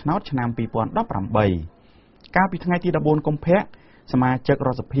ការបោះឆ្នោតឆ្នាំ2018កាលពីថ្ងៃទី14កុម្ភៈសមាជិករ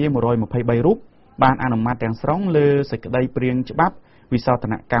ដ្ឋសភា123រូបបានអនុម័តទាំងស្រុងលើសេចក្តីព្រាងច្បាប់វិសោធ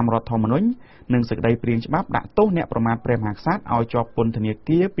នកម្មរដ្ឋធម្មនុញ្ញនិងសេចក្តីព្រាងច្បាប់ដាក់ទោសអ្នកប្រមាថព្រះមហាក្សត្រឲ្យជាប់ពន្ធនា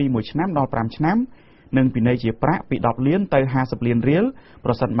គារពី1ឆ្នាំដល់5ឆ្នាំនិងពិន័យជាប្រាក់ពី10លានទៅ50លានរៀលប្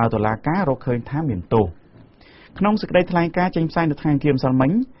រសិនបើតុលាការរកឃើញថាមានទោសក្នុងសេចក្តីថ្លែងការណ៍ចេញផ្សាយនៅថ្ងៃអង្គារម្សិលមិ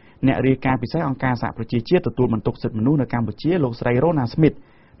ញអ្នករាយការណ៍ពិសេសអង្គការសហប្រជាជាតិទទួលបន្ទុកសិទ្ធិមនុស្សនៅកម្ពុជាលោកស្រីរ៉ូណាស្មីត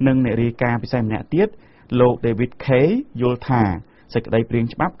និងអ្នករាយការណ៍ពិសេសម្នាក់ទៀតលោក David K យល់ថាសេចក្តីព្រាង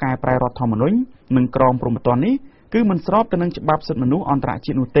ច្បាប់កែប្រែរដ្ឋធម្មនុញ្ញនិងក្រមព្រហ្មទណ្ឌនេះគឺមិនស្របទៅនឹងច្បាប់សិទ្ធិមនុស្សអន្តរ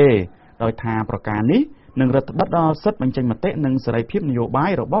ជាតិនោះទេដោយថាប្រការនេះនឹងរឹតបន្តឹងដល់សិទ្ធិបញ្ចេញមតិនិងសេរីភាពនយោបា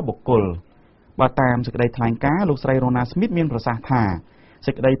យរបស់បុគ្គលបើតាមសេចក្តីថ្លែងការណ៍លោកស្រីរ៉ូណាស្មីតមានប្រសាសន៍ថា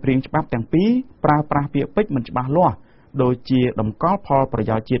សេចក្តីព្រាងច្បាប់ទាំងពីរប្រើប្រាស់ពាក្យពេចន៍មិនច្បាស់លាស់ដូចជាតម្កល់ផលប្រ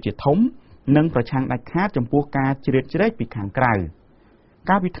យោជន៍ជាតិជាធំនិងប្រឆាំងដាច់ខាតចំពោះការជ្រៀតជ្រែកពីខាងក្រៅ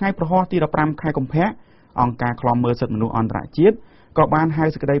កាលពីថ្ងៃប្រហោះទី15ខែកុម្ភៈអង្គការឃ្លាំមើលសិទ្ធិមនុស្សអន្តរជាតិក៏បានហៅ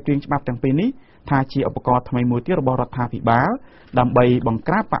សេចក្តីព្រាងច្បាប់ទាំងពីរនេះថាជាឧបករណ៍ថ្មីមួយទៀតរបស់រដ្ឋាភិបាលដើម្បីបង្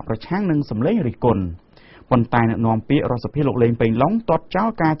ក្រាបបកប្រឆាំងនិងសម្លេងរិះគន់ប៉ុន្តែអ្នកនាំពាក្យរដ្ឋសភាលោកលេងពេញឡុងទាត់ចោល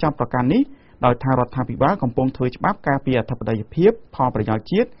ការចាប់ប្រកាន់នេះដោយថារដ្ឋាភិបាលកំពុងធ្វើច្បាប់ការពារអធិបតេយ្យភាពផលប្រយោជន៍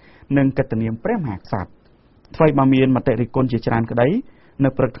ជាតិនិងកិត្តិនាមព្រះមហាក្សត្រថ្មីបើមានមតិរិះគន់ជាច្រើនក្តីនៅ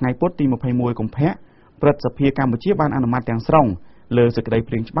ព្រឹកថ្ងៃពុធទី21កុម្ភៈព្រឹទ្ធសភាកម្ពុជាបានអនុម័តទាំងស្រុងលើសេចក្តី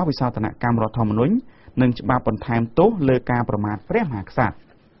ព្រាងច្បាប់វិសោធនកម្មរដ្ឋធម្មនុញ្ញនិងច្បាប់បន្ថែមទោសលើការប្រមាថព្រះមហាក្សត្រ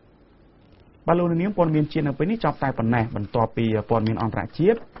បាទលោកនាងព័ត៌មានជាតិនៅពេលនេះចប់តែប៉ុណ្ណេះបន្ទាប់ពីព័ត៌មានអន្តរជា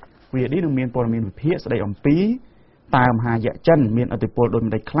តិ VOD នឹងមានព័ត៌មានវិភាគស្តីអំពីតើមហាយៈចិនមានឥទ្ធិពលដូច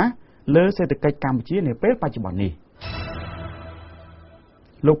ម្តេចខ្លះលើសេដ្ឋកិច្ចកម្ពុជានាពេលបច្ចុប្បន្ននេះ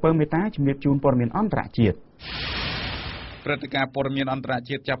លោកពៅមេតាជំរាបជូនព័ត៌មានអន្តរជាតិព្រឹត្តិការណ៍ព័ត៌មានអន្តរ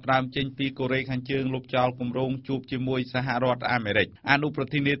ជាតិចាប់ផ្ដើមចេញពីកូរ៉េខាងជើងលុបចោលគម្រោងជួបជាមួយសហរដ្ឋអាមេរិកអនុប្រ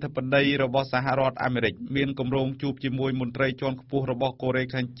ធានាធិបតីរបស់សហរដ្ឋអាមេរិកមានគម្រោងជួបជាមួយមន្ត្រីជាន់ខ្ពស់របស់កូរ៉េ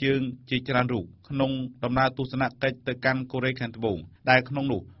ខាងជើងជាច្រើនរូបក្នុងដំណើរទស្សនកិច្ចទៅកាន់កូរ៉េខាងត្បូងដែលក្នុង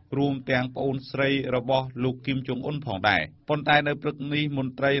នោះរួមទាំងប្អូនស្រីរបស់លោកគីមចុងអ៊ុនផងដែរប៉ុន្តែនៅព្រឹកនេះម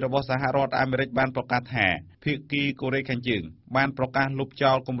ន្ត្រីរបស់សហរដ្ឋអាមេរិកបានប្រកាសថាភាគីកូរ៉េខាងជើងបានប្រកាសលុប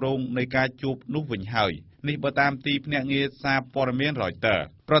ចោលគម្រោងនៃការជួបនោះវិញហើយនេះបើតាមទីភ្នាក់ងារសារព័ត៌មាន Reuters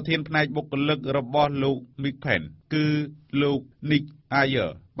ប្រធានផ្នែកបុគ្គលិករបស់លោក Mick Penn គឺលោក Nick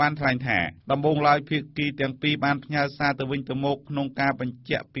Ayer បានថ្លែងថាដំបូងឡើយភាគីទាំងពីរបានផ្ញើសារទៅវិញទៅមកក្នុងការបញ្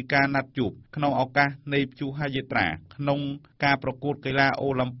ជាក់ពីការណាត់ជួបក្នុងឱកាសនៃព្យុហយាត្រាក្នុងការប្រកួតកីឡាអូ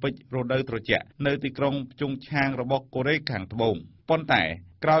ឡ িম্প ពិករដូវត្រជាក់នៅទីក្រុងព្យុងឆាងរបស់កូរ៉េខាងត្បូងប៉ុន្តែ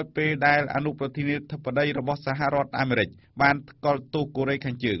ក្រោយពេលដែលអនុប្រធានាធិបតីរបស់សហរដ្ឋអាមេរិកបានថ្កោលទោសកូរ៉េ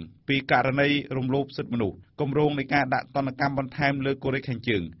ខាងជើងពីករណីរំលោភសិទ្ធិមនុស្សគម្រោងនៃការដាក់ទណ្ឌកម្មបន្ថែមលើកូរ៉េខាង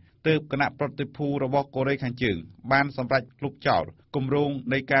ជើងទើបគណៈប្រតិភូរបស់កូរ៉េខាងជើងបានសម្រេចលុបចោលគម្រោង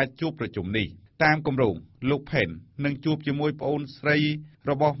នៃការជួបប្រជុំនេះតាមគម្រោងលោក Penn នឹងជួបជាមួយប្អូនស្រី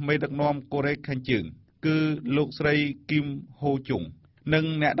របស់មេដឹកនាំកូរ៉េខាងជើងគឺលោកស្រីគីមហូជុងនិង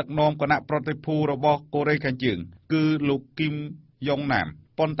អ្នកដឹកនាំគណៈប្រតិភូរបស់កូរ៉េខាងជើងគឺលោកគីមយ៉ុងណាម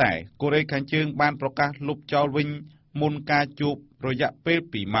ប៉ុន្តែកូរ៉េខាងជើងបានប្រកាសលុបចោលវិញមុនការជួបរយៈពេល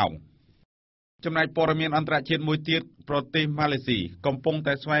2ម៉ោងចំណែកព័ត៌មានអន្តរជាតិមួយទៀតប្រទេសម៉ាឡេស៊ីកំពុង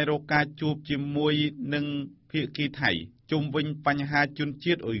តែស្វែងរកការជួបជាមួយនឹងភាគីថៃជុំវិញបញ្ហាជន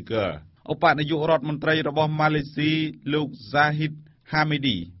ជាតិអ៊ុយហ្គើឧបនាយករដ្ឋមន្ត្រីរបស់ម៉ាឡេស៊ីលោក Zahid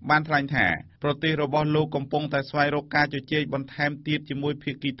Hamidi បានថ្លែងថាប្រទេសរបស់លោកកំពុងតែស្វែងរកការជជែកបន្ថែមទៀតជាមួយ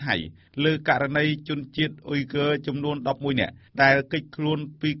ភាគីថៃលើករណីជនជាតិអ៊ុយហ្គើចំនួន11នាក់ដែលគេចខ្លួន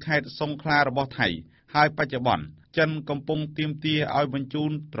ពីខេត្តសុងខ្លារបស់ថៃហើយបច្ចុប្បន្នចិនកំពុងទាមទារឲ្យបញ្ជូ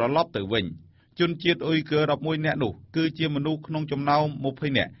នត្រឡប់ទៅវិញជ ជនជាតិអ៊ុយហ្គើ11នាក់នោះគឺជាមនុស្សក្នុងចំណោម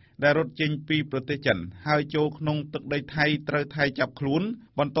20នាក់ដែលរត់ចេញពីប្រទេសចិនហើយចូលក្នុងទឹកដីថៃត្រូវថៃចាប់ខ្លួន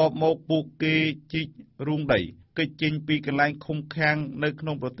បន្ទាប់មកពួកគេជីករូងដីគេចចេញពីកន្លែងឃុំឃាំងនៅក្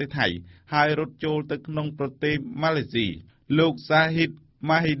នុងប្រទេសថៃហើយរត់ចូលទៅក្នុងប្រទេសម៉ាឡេស៊ីលោកសាហ៊ីត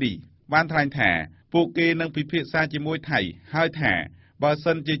ម៉ាហ៊ីឌីបានថ្លែងថាពួកគេនឹងពិភាក្សាជាមួយថៃហើយថាបើ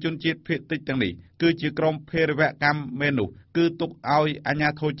សិនជាជនជាតិភាគតិចទាំងនេះគឺជាក្រុមភេរវកម្មមែននោះគឺទុកឲ្យអាជ្ញា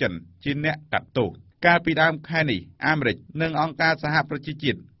ធរចិនជាអ្នកកាត់ទោសកាលពីដើមខែនេះអាមេរិកនិងអង្គការសហប្រជា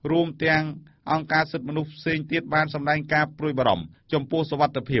ជាតិរួមទាំងអង្គការសិទ្ធិមនុស្សផ្សេងទៀតបានសម្ដែងការព្រួយបារម្ភចំពោះសុវ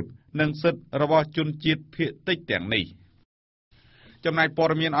ត្ថិភាពនិងសិទ្ធិរបស់ជនជាតិភាគតិចទាំងនេះចំណែកព័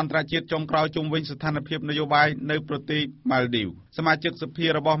ត៌មានអន្តរជាតិចុងក្រោយជុំវិញស្ថានភាពនយោបាយនៅប្រទេសម៉ាល់ឌីវសមាជិកសភា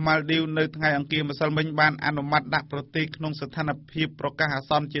របស់ម៉ាល់ឌីវនៅថ្ងៃអង្គារម្សិលមិញបានអនុម័តដាក់ប្រទេសក្នុងស្ថានភាពប្រកាសអា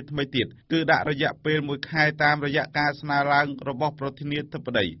សន្នជាថ្មីទៀតគឺដាក់រយៈពេល1ខែតាមរយៈការស្នើឡើងរបស់ប្រធានាធិប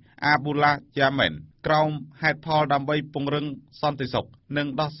តីអាប៊ូឡាយ៉ាមែនក្រោមហេតុផលដើម្បីពង្រឹងសន្តិសុខនិង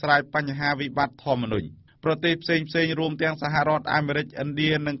ដោះស្រាយបញ្ហាវិបត្តិធម្មនុញ្ញប្រទេសផ្សេងៗរួមទាំងសហរដ្ឋអាមេរិកឥណ្ឌា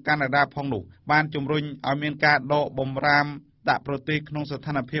និងកាណាដាផងនោះបានជំរុញឲ្យមានការដកបំរាមដាក់ប្រទេសក្នុងស្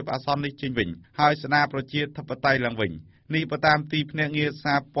ថានភាពអាសន្ននេះចេញវិញហើយស្ដារប្រជាធិបតេយ្យឡើងវិញនេះបើតាមទីភ្នាក់ងារ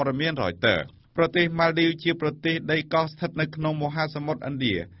សារព័ត៌មាន Reuters ប្រទេសម៉ាល់ឌីវជាប្រទេសដីកោះស្ថិតនៅក្នុងមហាសមុទ្រឥណ្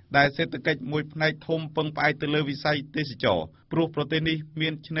ឌាដែលសេដ្ឋកិច្ចមួយផ្នែកធំពឹងផ្អែកទៅលើវិស័យទេសចរណ៍ព្រោះប្រទេសនេះមា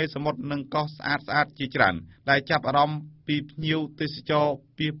នឆ្នេរសមុទ្រនិងកោះស្អាតៗជាច្រើនដែលចាប់អារម្មណ៍ពីភ្ញៀវទេសចរ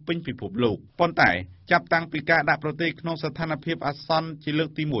ពីពេញពិភពលោកប៉ុន្តែចាប់តាំងពីការដាក់ប្រទេសក្នុងស្ថានភាពអាសន្នជាលើក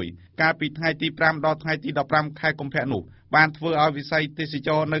ទី1កាលពីថ្ងៃទី5ដល់ថ្ងៃទី15ខែកុម្ភៈនោះបានធ្វើឲ្យវិស័យទេសច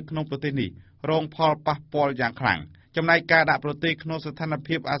រនៅក្នុងប្រទេសនេះរងផលប៉ះពាល់យ៉ាងខ្លាំងចំណែកការដាក់ប្រទេសក្នុងស្ថាន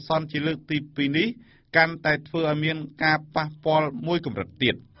ភាពអាសន្នជាលើកទី2នេះកាន់តែធ្វើឲ្យមានការប៉ះពាល់មួយកម្រិត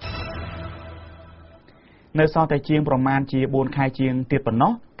ទៀតនៅសល់តែជាងប្រមាណជា4ខែជាងទៀតប៉ុណ្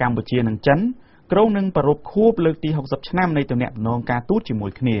ណោះកម្ពុជានិងចិនក្រុងនឹងប្រារព្ធខួបលើកទី60ឆ្នាំនៃទំនាក់ទំនងការទូតជាមួ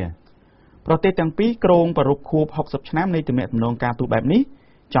យគ្នាប្រទេសទាំងពីរក្រុងប្រារព្ធខួប60ឆ្នាំនៃទំនាក់ទំនងការទូតបែបនេះ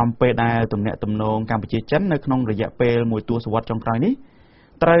ចំពេលដែលទំនាក់ទំនងកម្ពុជាចិននៅក្នុងរយៈពេលមួយទសវត្សរ៍ចុងក្រោយនេះ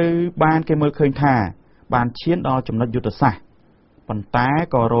ត្រូវបានគេមើលឃើញថាបានឈានដល់ចំណុចយុទ្ធសាស្ត្រប៉ុន្តែ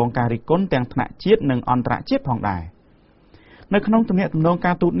ក៏រងការរិះគន់ទាំងថ្នាក់ជាតិនិងអន្តរជាតិផងដែរនៅក្នុងទំនាក់ទំនង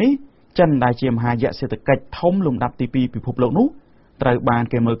ការទូតនេះចិនដែលជាមហាយៈសេដ្ឋកិច្ចធំលំដាប់ទី2ពិភពលោកនោះត្រូវបាន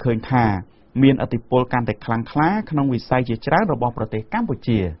គេមើលឃើញថាមានឥទ្ធិពលកាន់តែខ្លាំងក្លាក្នុងវិស័យជាច្រើនរបស់ប្រទេសកម្ពុ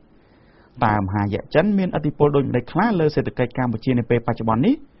ជាតើមហាយៈចិនមានឥទ្ធិពលដូចម្តេចខ្លះលើសេដ្ឋកិច្ចកម្ពុជានាពេលបច្ចុប្បន្ន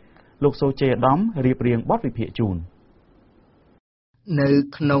នេះលោកសូជេឧត្តមរៀបរៀងបទវិភាគជូននៅ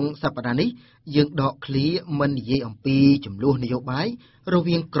ក្នុងសប្តាហ៍នេះយើងដកឃ្លាមិននិយាយអំពីចំនួននយោបាយរ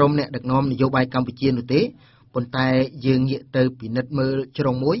វាងក្រុមអ្នកដឹកនាំនយោបាយកម្ពុជានោះទេប៉ុន្តែយើងងាកទៅពិនិត្យមើលជ្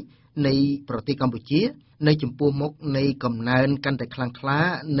រុងមួយនៃប្រទេសកម្ពុជានៅចំពោះមុខនៃកំណើនកាន់តែខ្លាំងក្លា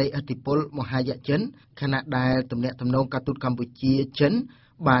នៃឥទ្ធិពលមហាយៈចិនខណៈដែលទំនាក់ទំនងការទូតកម្ពុជាចិន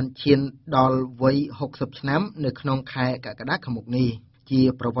បានឈានដល់វ័យ60ឆ្នាំនៅក្នុងខែកក្កដាខាងមុខនេះជា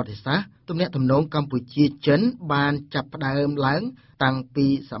ប្រវត្តិសាស្ត្រទំនាក់ទំនងកម្ពុជាចិនបានចាប់ផ្ដើមឡើងតាំងពី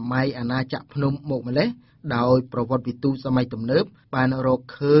សម័យអាណាចក្រភ្នំមកម្លេះដោយប្រវត្តិវិទូសម័យទំនើបបានរក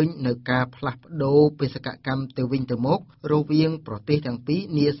ឃើញនៅការផ្លាស់ប្ដូរបេសកកម្មទៅវិញទៅមករវាងប្រទេសទាំងពីរ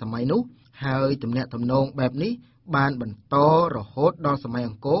នាសម័យនោះហើយទំនាក់ទំនងបែបនេះបានបន្តរហូតដល់សម័យ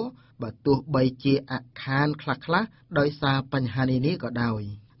អង្គរបើទោះបីជាអាក់ខានខ្លះៗដោយសារបញ្ហានានាក៏ដោយ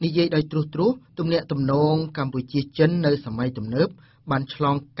និយាយដោយត្រួសត្រាសទំនាក់ទំនងកម្ពុជាចិននៅសម័យទំនើបបានឆ្ល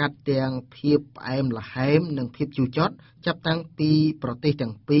ងកាត់ទាំងភាពផ្អែមល្ហែមនិងភាពជូរចត់ចាប់តាំងពីប្រទេសទាំ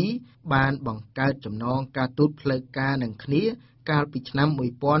ងពីរបានបង្កើតចំណងការទូតផ្លូវការនឹងគ្នាកាលពីឆ្នាំ1958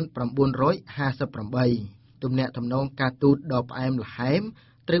ទំនាក់ទំនងការទូតដ៏ផ្អែមល្ហែម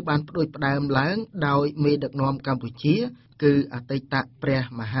ត្រូវបានផ្ដួចផ្ដើមឡើងដោយមេដឹកនាំកម្ពុជាគឺអតីតព្រះ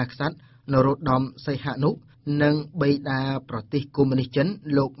មហាក្សត្រនរោត្តមសីហនុនិងបិតាប្រទេសកុម្មុយនីសចិន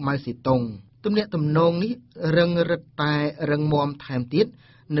លោកម៉ៅសេតុងទំនាក់ទំនងនេះរឹងរិតតែរឹងមាំថែមទៀត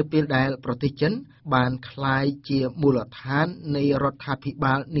នៅពេលដែលប្រទេសចិនបានក្លាយជាមូលដ្ឋាននៃរដ្ឋាភិ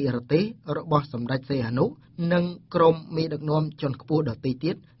បាលនិរទេសរបស់សម្ដេចសីហនុនិងក្រុមមេដឹកនាំជាន់ខ្ពស់ដទៃ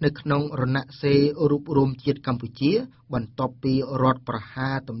ទៀតនៅក្នុងរណសិរ្សរួបរวมជាតិកម្ពុជាបន្ទាប់ពីរដ្ឋប្រហា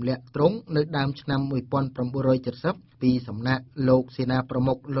រទម្លាក់ទ្រង់នៅដើមឆ្នាំ1970ពីសំណាក់លោកសេនាប្រ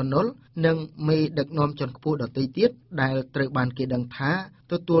មុខលន់នល់និងមេដឹកនាំជាន់ខ្ពស់ដទៃទៀតដែលត្រូវបានគេដឹងថា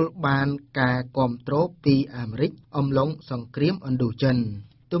ទទួលបានការគាំទ្រពីអាមេរិកអំឡុងសង្គ្រាមឥណ្ឌូចិន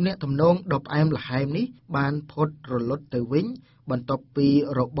ទំនាក់ទំនងដ៏ផ្អែមល្ហែមនេះបានផុតរលត់ទៅវិញបន្ទាប់ពី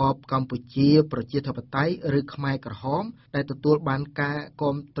របបកម្ពុជាប្រជាធិបតេយ្យឬខ្មែរក្រហមដែលទទួលបានការ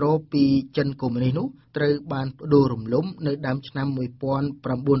គាំទ្រពីចិនកុម្មុយនីសនោះត្រូវបានផ្ដួលរំលំនៅដើមឆ្នាំ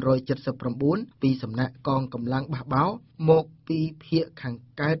1979ពីសំណាក់កងកម្លាំងបះបោរមកពីភាគខាង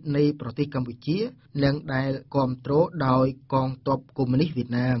កើតនៃប្រទេសកម្ពុជានិងដែលគាំទ្រដោយកងទ័ពកុម្មុយនីសវៀត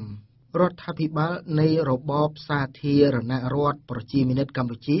ណាមរដ្ឋាភិបាលនៃរបបសាធារណរដ្ឋប្រជាមានិតកម្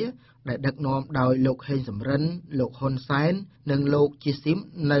ពុជាដែលដឹកនាំដោយលោកហេងសំរិនលោកហ៊ុនសែននិងលោកជាស៊ីម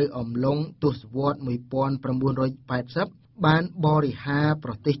នៅអំឡុងទសវត្ស1980បានបរិហារ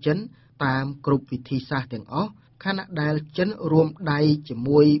ប្រទេសចិនតាមគ្រប់វិធីសាស្ត្រទាំងអស់ខណៈដែលចិនរួមដៃជា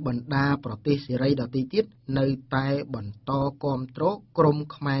មួយបណ្ដាប្រទេសសេរីដទៃទៀតនៅតែបន្តគាំទ្រក្រុម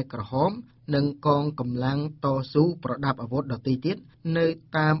ខ្មែរក្រហមនិងកងកម្លាំងតស៊ូប្រដាប់អាវុធដទៃទៀតនៅ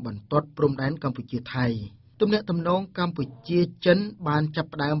តាមបន្ទាត់ព្រំដែនកម្ពុជាថៃទំនាក់ទំនងកម្ពុជាចិនបានចាប់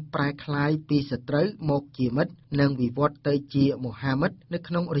ផ្ដើមប្រែក្លាយពីសត្រូវមកជាមិត្តនិងវិវត្តទៅជាមហាមិត្តនៅ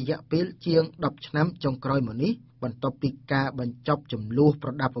ក្នុងរយៈពេលជាង10ឆ្នាំចុងក្រោយមកនេះបន្ទាប់ពីការបញ្ចប់ចំនួនប្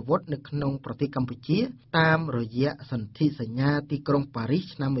រដាប់អាវុធនៅក្នុងប្រទេសកម្ពុជាតាមរយៈសន្ធិសញ្ញាទីក្រុងប៉ារីស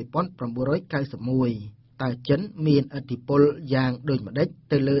ឆ្នាំ1991តើចិនមានឥទ្ធិពលយ៉ាងដូចម្តេច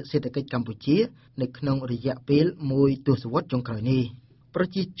ទៅលើសេដ្ឋកិច្ចកម្ពុជានៅក្នុងរយៈពេលមួយទសវត្សរ៍ចុងក្រោយនេះប្រ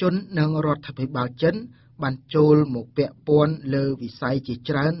ជាជននិងរដ្ឋាភិបាលចិនបានចូលមកពាក់ព័ន្ធលើវិស័យជា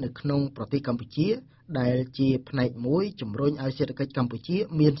ច្រើននៅក្នុងប្រទេសកម្ពុជាដែលជាផ្នែកមួយជំរុញឲ្យសេដ្ឋកិច្ចកម្ពុជា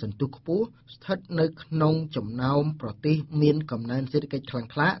មានសន្ទុះខ្ពស់ស្ថិតនៅក្នុងចំណោមប្រទេសមានកំណើនសេដ្ឋកិច្ចខ្លាំង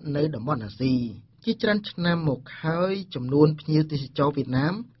ក្លានៅតំបន់អាស៊ីជាច្រើនឆ្នាំមកហើយចំនួនភ្ញៀវទេសចរវៀតណា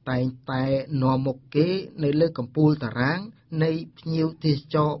មតែងតែនាំមុខគេនៅលើកំពូលតារាងនៃភ្ញៀវទេស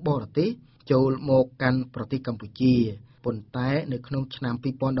ចរបរទេសចូលមកកាន់ប្រទេសកម្ពុជាប៉ុន្តែនៅក្នុងឆ្នាំ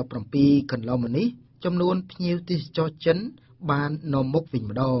2017កន្លងមកនេះចំនួនភ្ញៀវទេសចរចិនបាននាំមុខវិញ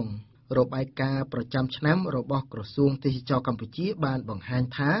ម្ដងរបាយការណ៍ប្រចាំឆ្នាំរបស់ក្រសួងទេសចរកម្ពុជាបានបង្ហាញ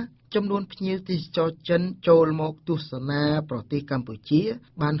ថាចំនួនភ្ញៀវទេសចរចិនចូលមកទស្សនាប្រទេសកម្ពុជា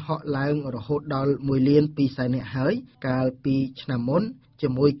បានហក់ឡើងរហូតដល់1.2 លាននាក់ហើយកាលពីឆ្នាំមុនជា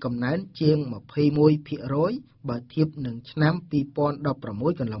មួយកំណើនជាង 21% បើធៀបនឹងឆ្នាំ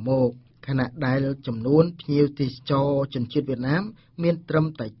2016កន្លងមកខណៈដែលចំនួនភ្ញៀវទេសចរជនជាតិវៀតណាមមានត្រឹម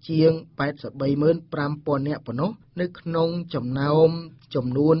តែជាង 83,500 នាក់ប៉ុណ្ណោះនៅក្នុងចំណោមចំ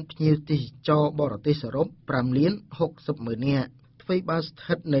នួនភ្ញៀវទេសចរបរទេសសរុប 5,60,000 នាក់អ្វីបើស្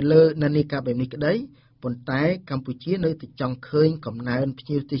ថិតនៅលើនានាការបែបនេះក្តីប៉ុន្តែកម្ពុជានៅតែចង់ឃើញកំណើនភ្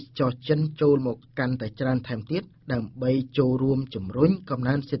ញៀវទេសចរចិនចូលមកកាន់តែច្រើនថែមទៀតដើម្បីចូលរួមជំរុញកំ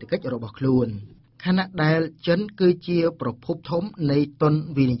ណើនសេដ្ឋកិច្ចរបស់ខ្លួនខណៈដែលចិនគឺជាប្រភពធំនៃទុន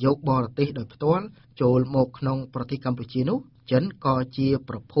វិនិយោគបរទេសដោយផ្ទាល់ចូលមកក្នុងប្រទេសកម្ពុជានោះចិនក៏ជា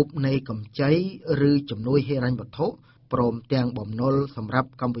ប្រភពនៃកម្ចីឬជំនួយហិរញ្ញវត្ថុព្រមទាំងបំណុលសម្រាប់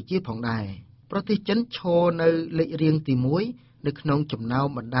កម្ពុជាផងដែរប្រទេសចិនឈរនៅលេខរៀងទី1នៅក្នុងចំណោម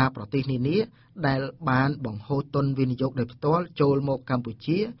បណ្ដាប្រទេសនានាដែលបានបង្ហូរទុនវិនិយោគដោយផ្ទាល់ចូលមកកម្ពុ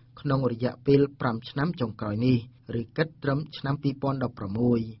ជាក្នុងរយៈពេល5ឆ្នាំចុងក្រោយនេះឬគិតត្រឹមឆ្នាំ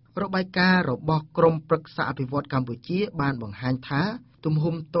2016របាយការណ៍របស់ក្រមប្រឹក្សាអភិវឌ្ឍកម្ពុជាបានបង្ហាញថាទំ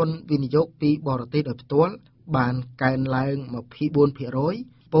ហំទុនវិនិយោគពីបរទេសដោយផ្ទាល់បានកើនឡើង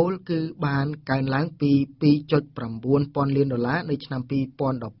 24% ពលគឺបានកើនឡើងពី $2.9 ពាន់លាននៅឆ្នាំ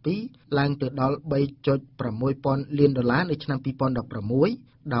2012ឡើងទៅដល់ $3.6 ពាន់លាននៅឆ្នាំ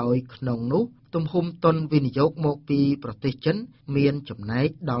2016ដោយក្នុងនោះទំហំទុនវិនិយោគមកពីប្រទេសចិនមានចំណែក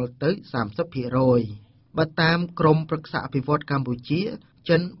ដល់ទៅ 30%បើតាមក្រមប្រឹក្សាអភិវឌ្ឍកម្ពុជា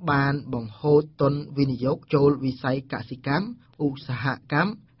ចិនបានបង្ហូរទុនវិនិយោគចូលវិស័យកសិកម្មឧស្សាហកម្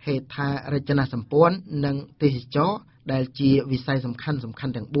មហេដ្ឋារចនាសម្ព័ន្ធនិងទេសចរណ៍ដែលជាវិស័យសំខាន់ទាំង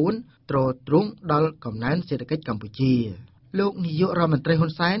4ទ្រទ្រង់ដល់កំណើនសេដ្ឋកិច្ចកម្ពុជាលោកនាយករដ្ឋមន្ត្រីហ៊ុ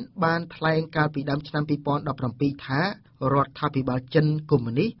នសែនបានថ្លែងកាលពីដើមឆ្នាំ2017ថារដ្ឋាភិបាលចិនកុម្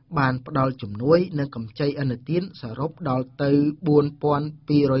មុយនីសបានផ្ដល់ជំនួយនិងកម្ចីឥណទានសរុបដល់ទៅ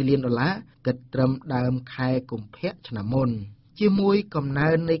 $4,200 លានគិតត្រឹមដើមខែកុម្ភៈឆ្នាំមុនជាមួយកំណើ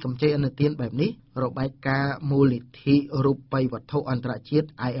ននៃកម្ចីឥណទានបែបនេះរបាយការណ៍មូលនិធិរូបិយវត្ថុអន្តរជាតិ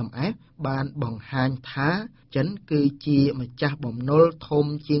IMF បានបង្ហាញថាចិនគឺជាម្ចាស់បំណុលធំ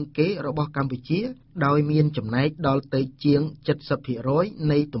ជាងគេរបស់កម្ពុជាដោយមានចំណែកដល់ទៅជាង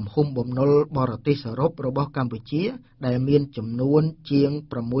 70% នៃទំហំបំណុលបរទេសសរុបរបស់កម្ពុជាដែលមានចំនួនជាង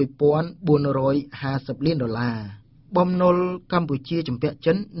 $6,450 លានបំណុលកម្ពុជាជំពាក់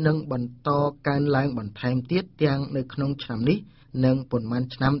ចិននឹងបន្តកើនឡើងបន្ថែមទៀតទាំងនៅក្នុងឆ្នាំនេះនិងប៉ុន្មាន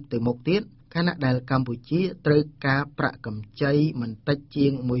ឆ្នាំទៅមុខទៀតខណៈដែលកម្ពុជាត្រូវការប្រាក់កម្ចីមិនតិចជា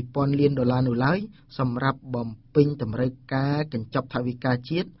ង $1,000 លាននោះឡើយសម្រាប់បំពេញតម្រូវការកញ្ចប់ថវិកា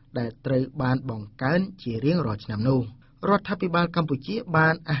ជាតិដែលត្រូវបានបង្កើនជារៀងរាល់ឆ្នាំនោះ រដ្ឋាភិបាលកម្ពុជាបា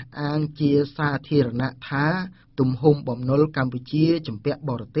នអះអាងជាសាធារណៈថាទំហំបំណុលកម្ពុជាជំពាក់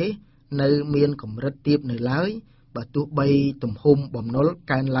បរទេសនៅមានកម្រិតទាបនៅឡើយបើទោះបីទំហំបំណុល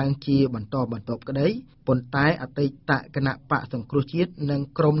កើនឡើងជាបន្តបន្ទាប់ក្តីប៉ុន្តែអតីតគណៈបកសង្គ្រោះជាតិនិង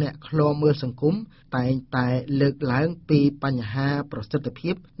ក្រុមអ្នកឃ្លាំមើលសង្គមតែងតែលើកឡើងពីបញ្ហាប្រសិទ្ធ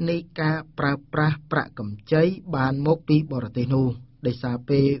ភាពនៃការប្រើប្រាស់ប្រាក់កម្ចីបានមកពីបរទេសនោះដោយសារ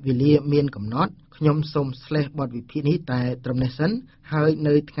ពេលវេលាមានកំណត់ខ្ញុំសូមស្លេះបទវិភាគនេះតែត្រឹមនេះសិនហើយ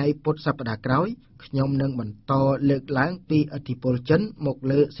នៅថ្ងៃពុធសប្តាហ៍ក្រោយខ្ញុំនឹងបន្តលើកឡើងពីឥទ្ធិពលចិនមក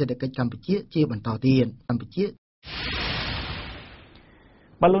លើសេដ្ឋកិច្ចកម្ពុជាជាបន្តទៀតកម្ពុជា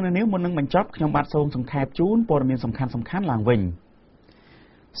បាទលោកអ្នកនាងមុននឹងបញ្ចប់ខ្ញុំបាទសូមសង្ខេបជូនព័ត៌មានសំខាន់ៗឡើងវិញ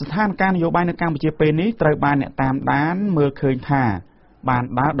ស្ថានភាពនយោបាយនៅកម្ពុជាពេលនេះត្រូវបានអ្នកតាមដានមើលឃើញថាបាន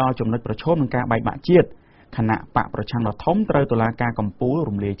ដើរដល់ចំណុចប្រឈមនឹងការបែកបាក់ជាតិគណៈបកប្រឆាំងដ៏ធំត្រូវតុលាការកំពូល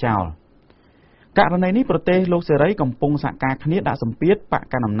រំលាយចោលករណីនេះប្រទេសលោកសេរីកំពុងសហការគ្នាដាក់សម្ពាធបក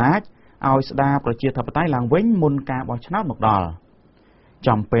កណ្ដាលអំណាចឲ្យស្ដារប្រជាធិបតេយ្យឡើងវិញមុនការបោះឆ្នោតមកដល់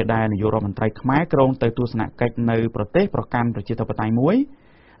ចំពេលដែលនាយករដ្ឋមន្ត្រីខ្មែរក្រុងទៅទស្សនកិច្ចនៅប្រទេសប្រកាន់ប្រជាធិបតេយ្យមួយ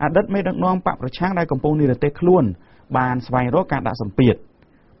អតីតមេដឹកនាំបកប្រឆាំងដែលកំពុងនិរទេសខ្លួនបានស្វែងរកការដាក់សម្ពាធ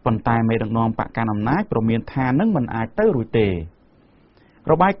ប៉ុន្តែមេដឹកនាំបកកណ្ដាលអំណាចព្រមានថានឹងមិនអាចទៅរួចទេ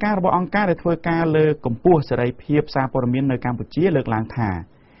របាយការណ៍របស់អង្គការដែលធ្វើការលើកម្ពុជាសេរីភាពសារព័ត៌មាននៅកម្ពុជាលើកឡើងថា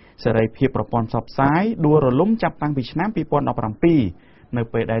សេរីភាពប្រព័ន្ធផ្សព្វផ្សាយដួលរលំចាប់តាំងពីឆ្នាំ2017នៅ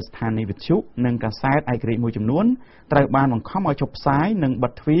ពេលដែលស្ថានីយ៍វិទ្យុនិងកាសែតឯករាជ្យមួយចំនួនត្រូវបានបង្ខំឲ្យចុះផ្សាយនិងបិ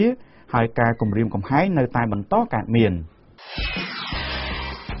ទទ្វារហើយការគំរាមកំហែងនៅតែបន្តកើតមាន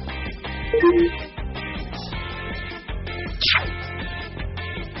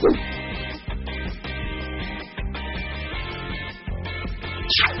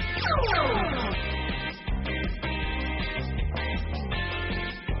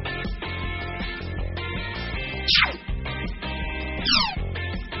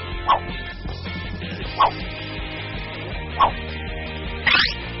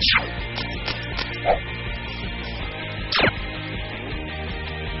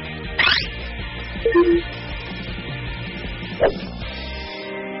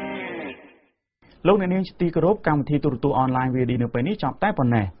លោកអ្នកនាងជាទីគោរពកម្មវិធីទូរទស្សន៍អនឡាញ VOD នៅពេលនេះចប់តែប៉ុ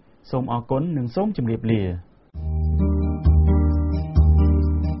ណ្ណេះសូមអរគុណនិងសូមជម្រាបលា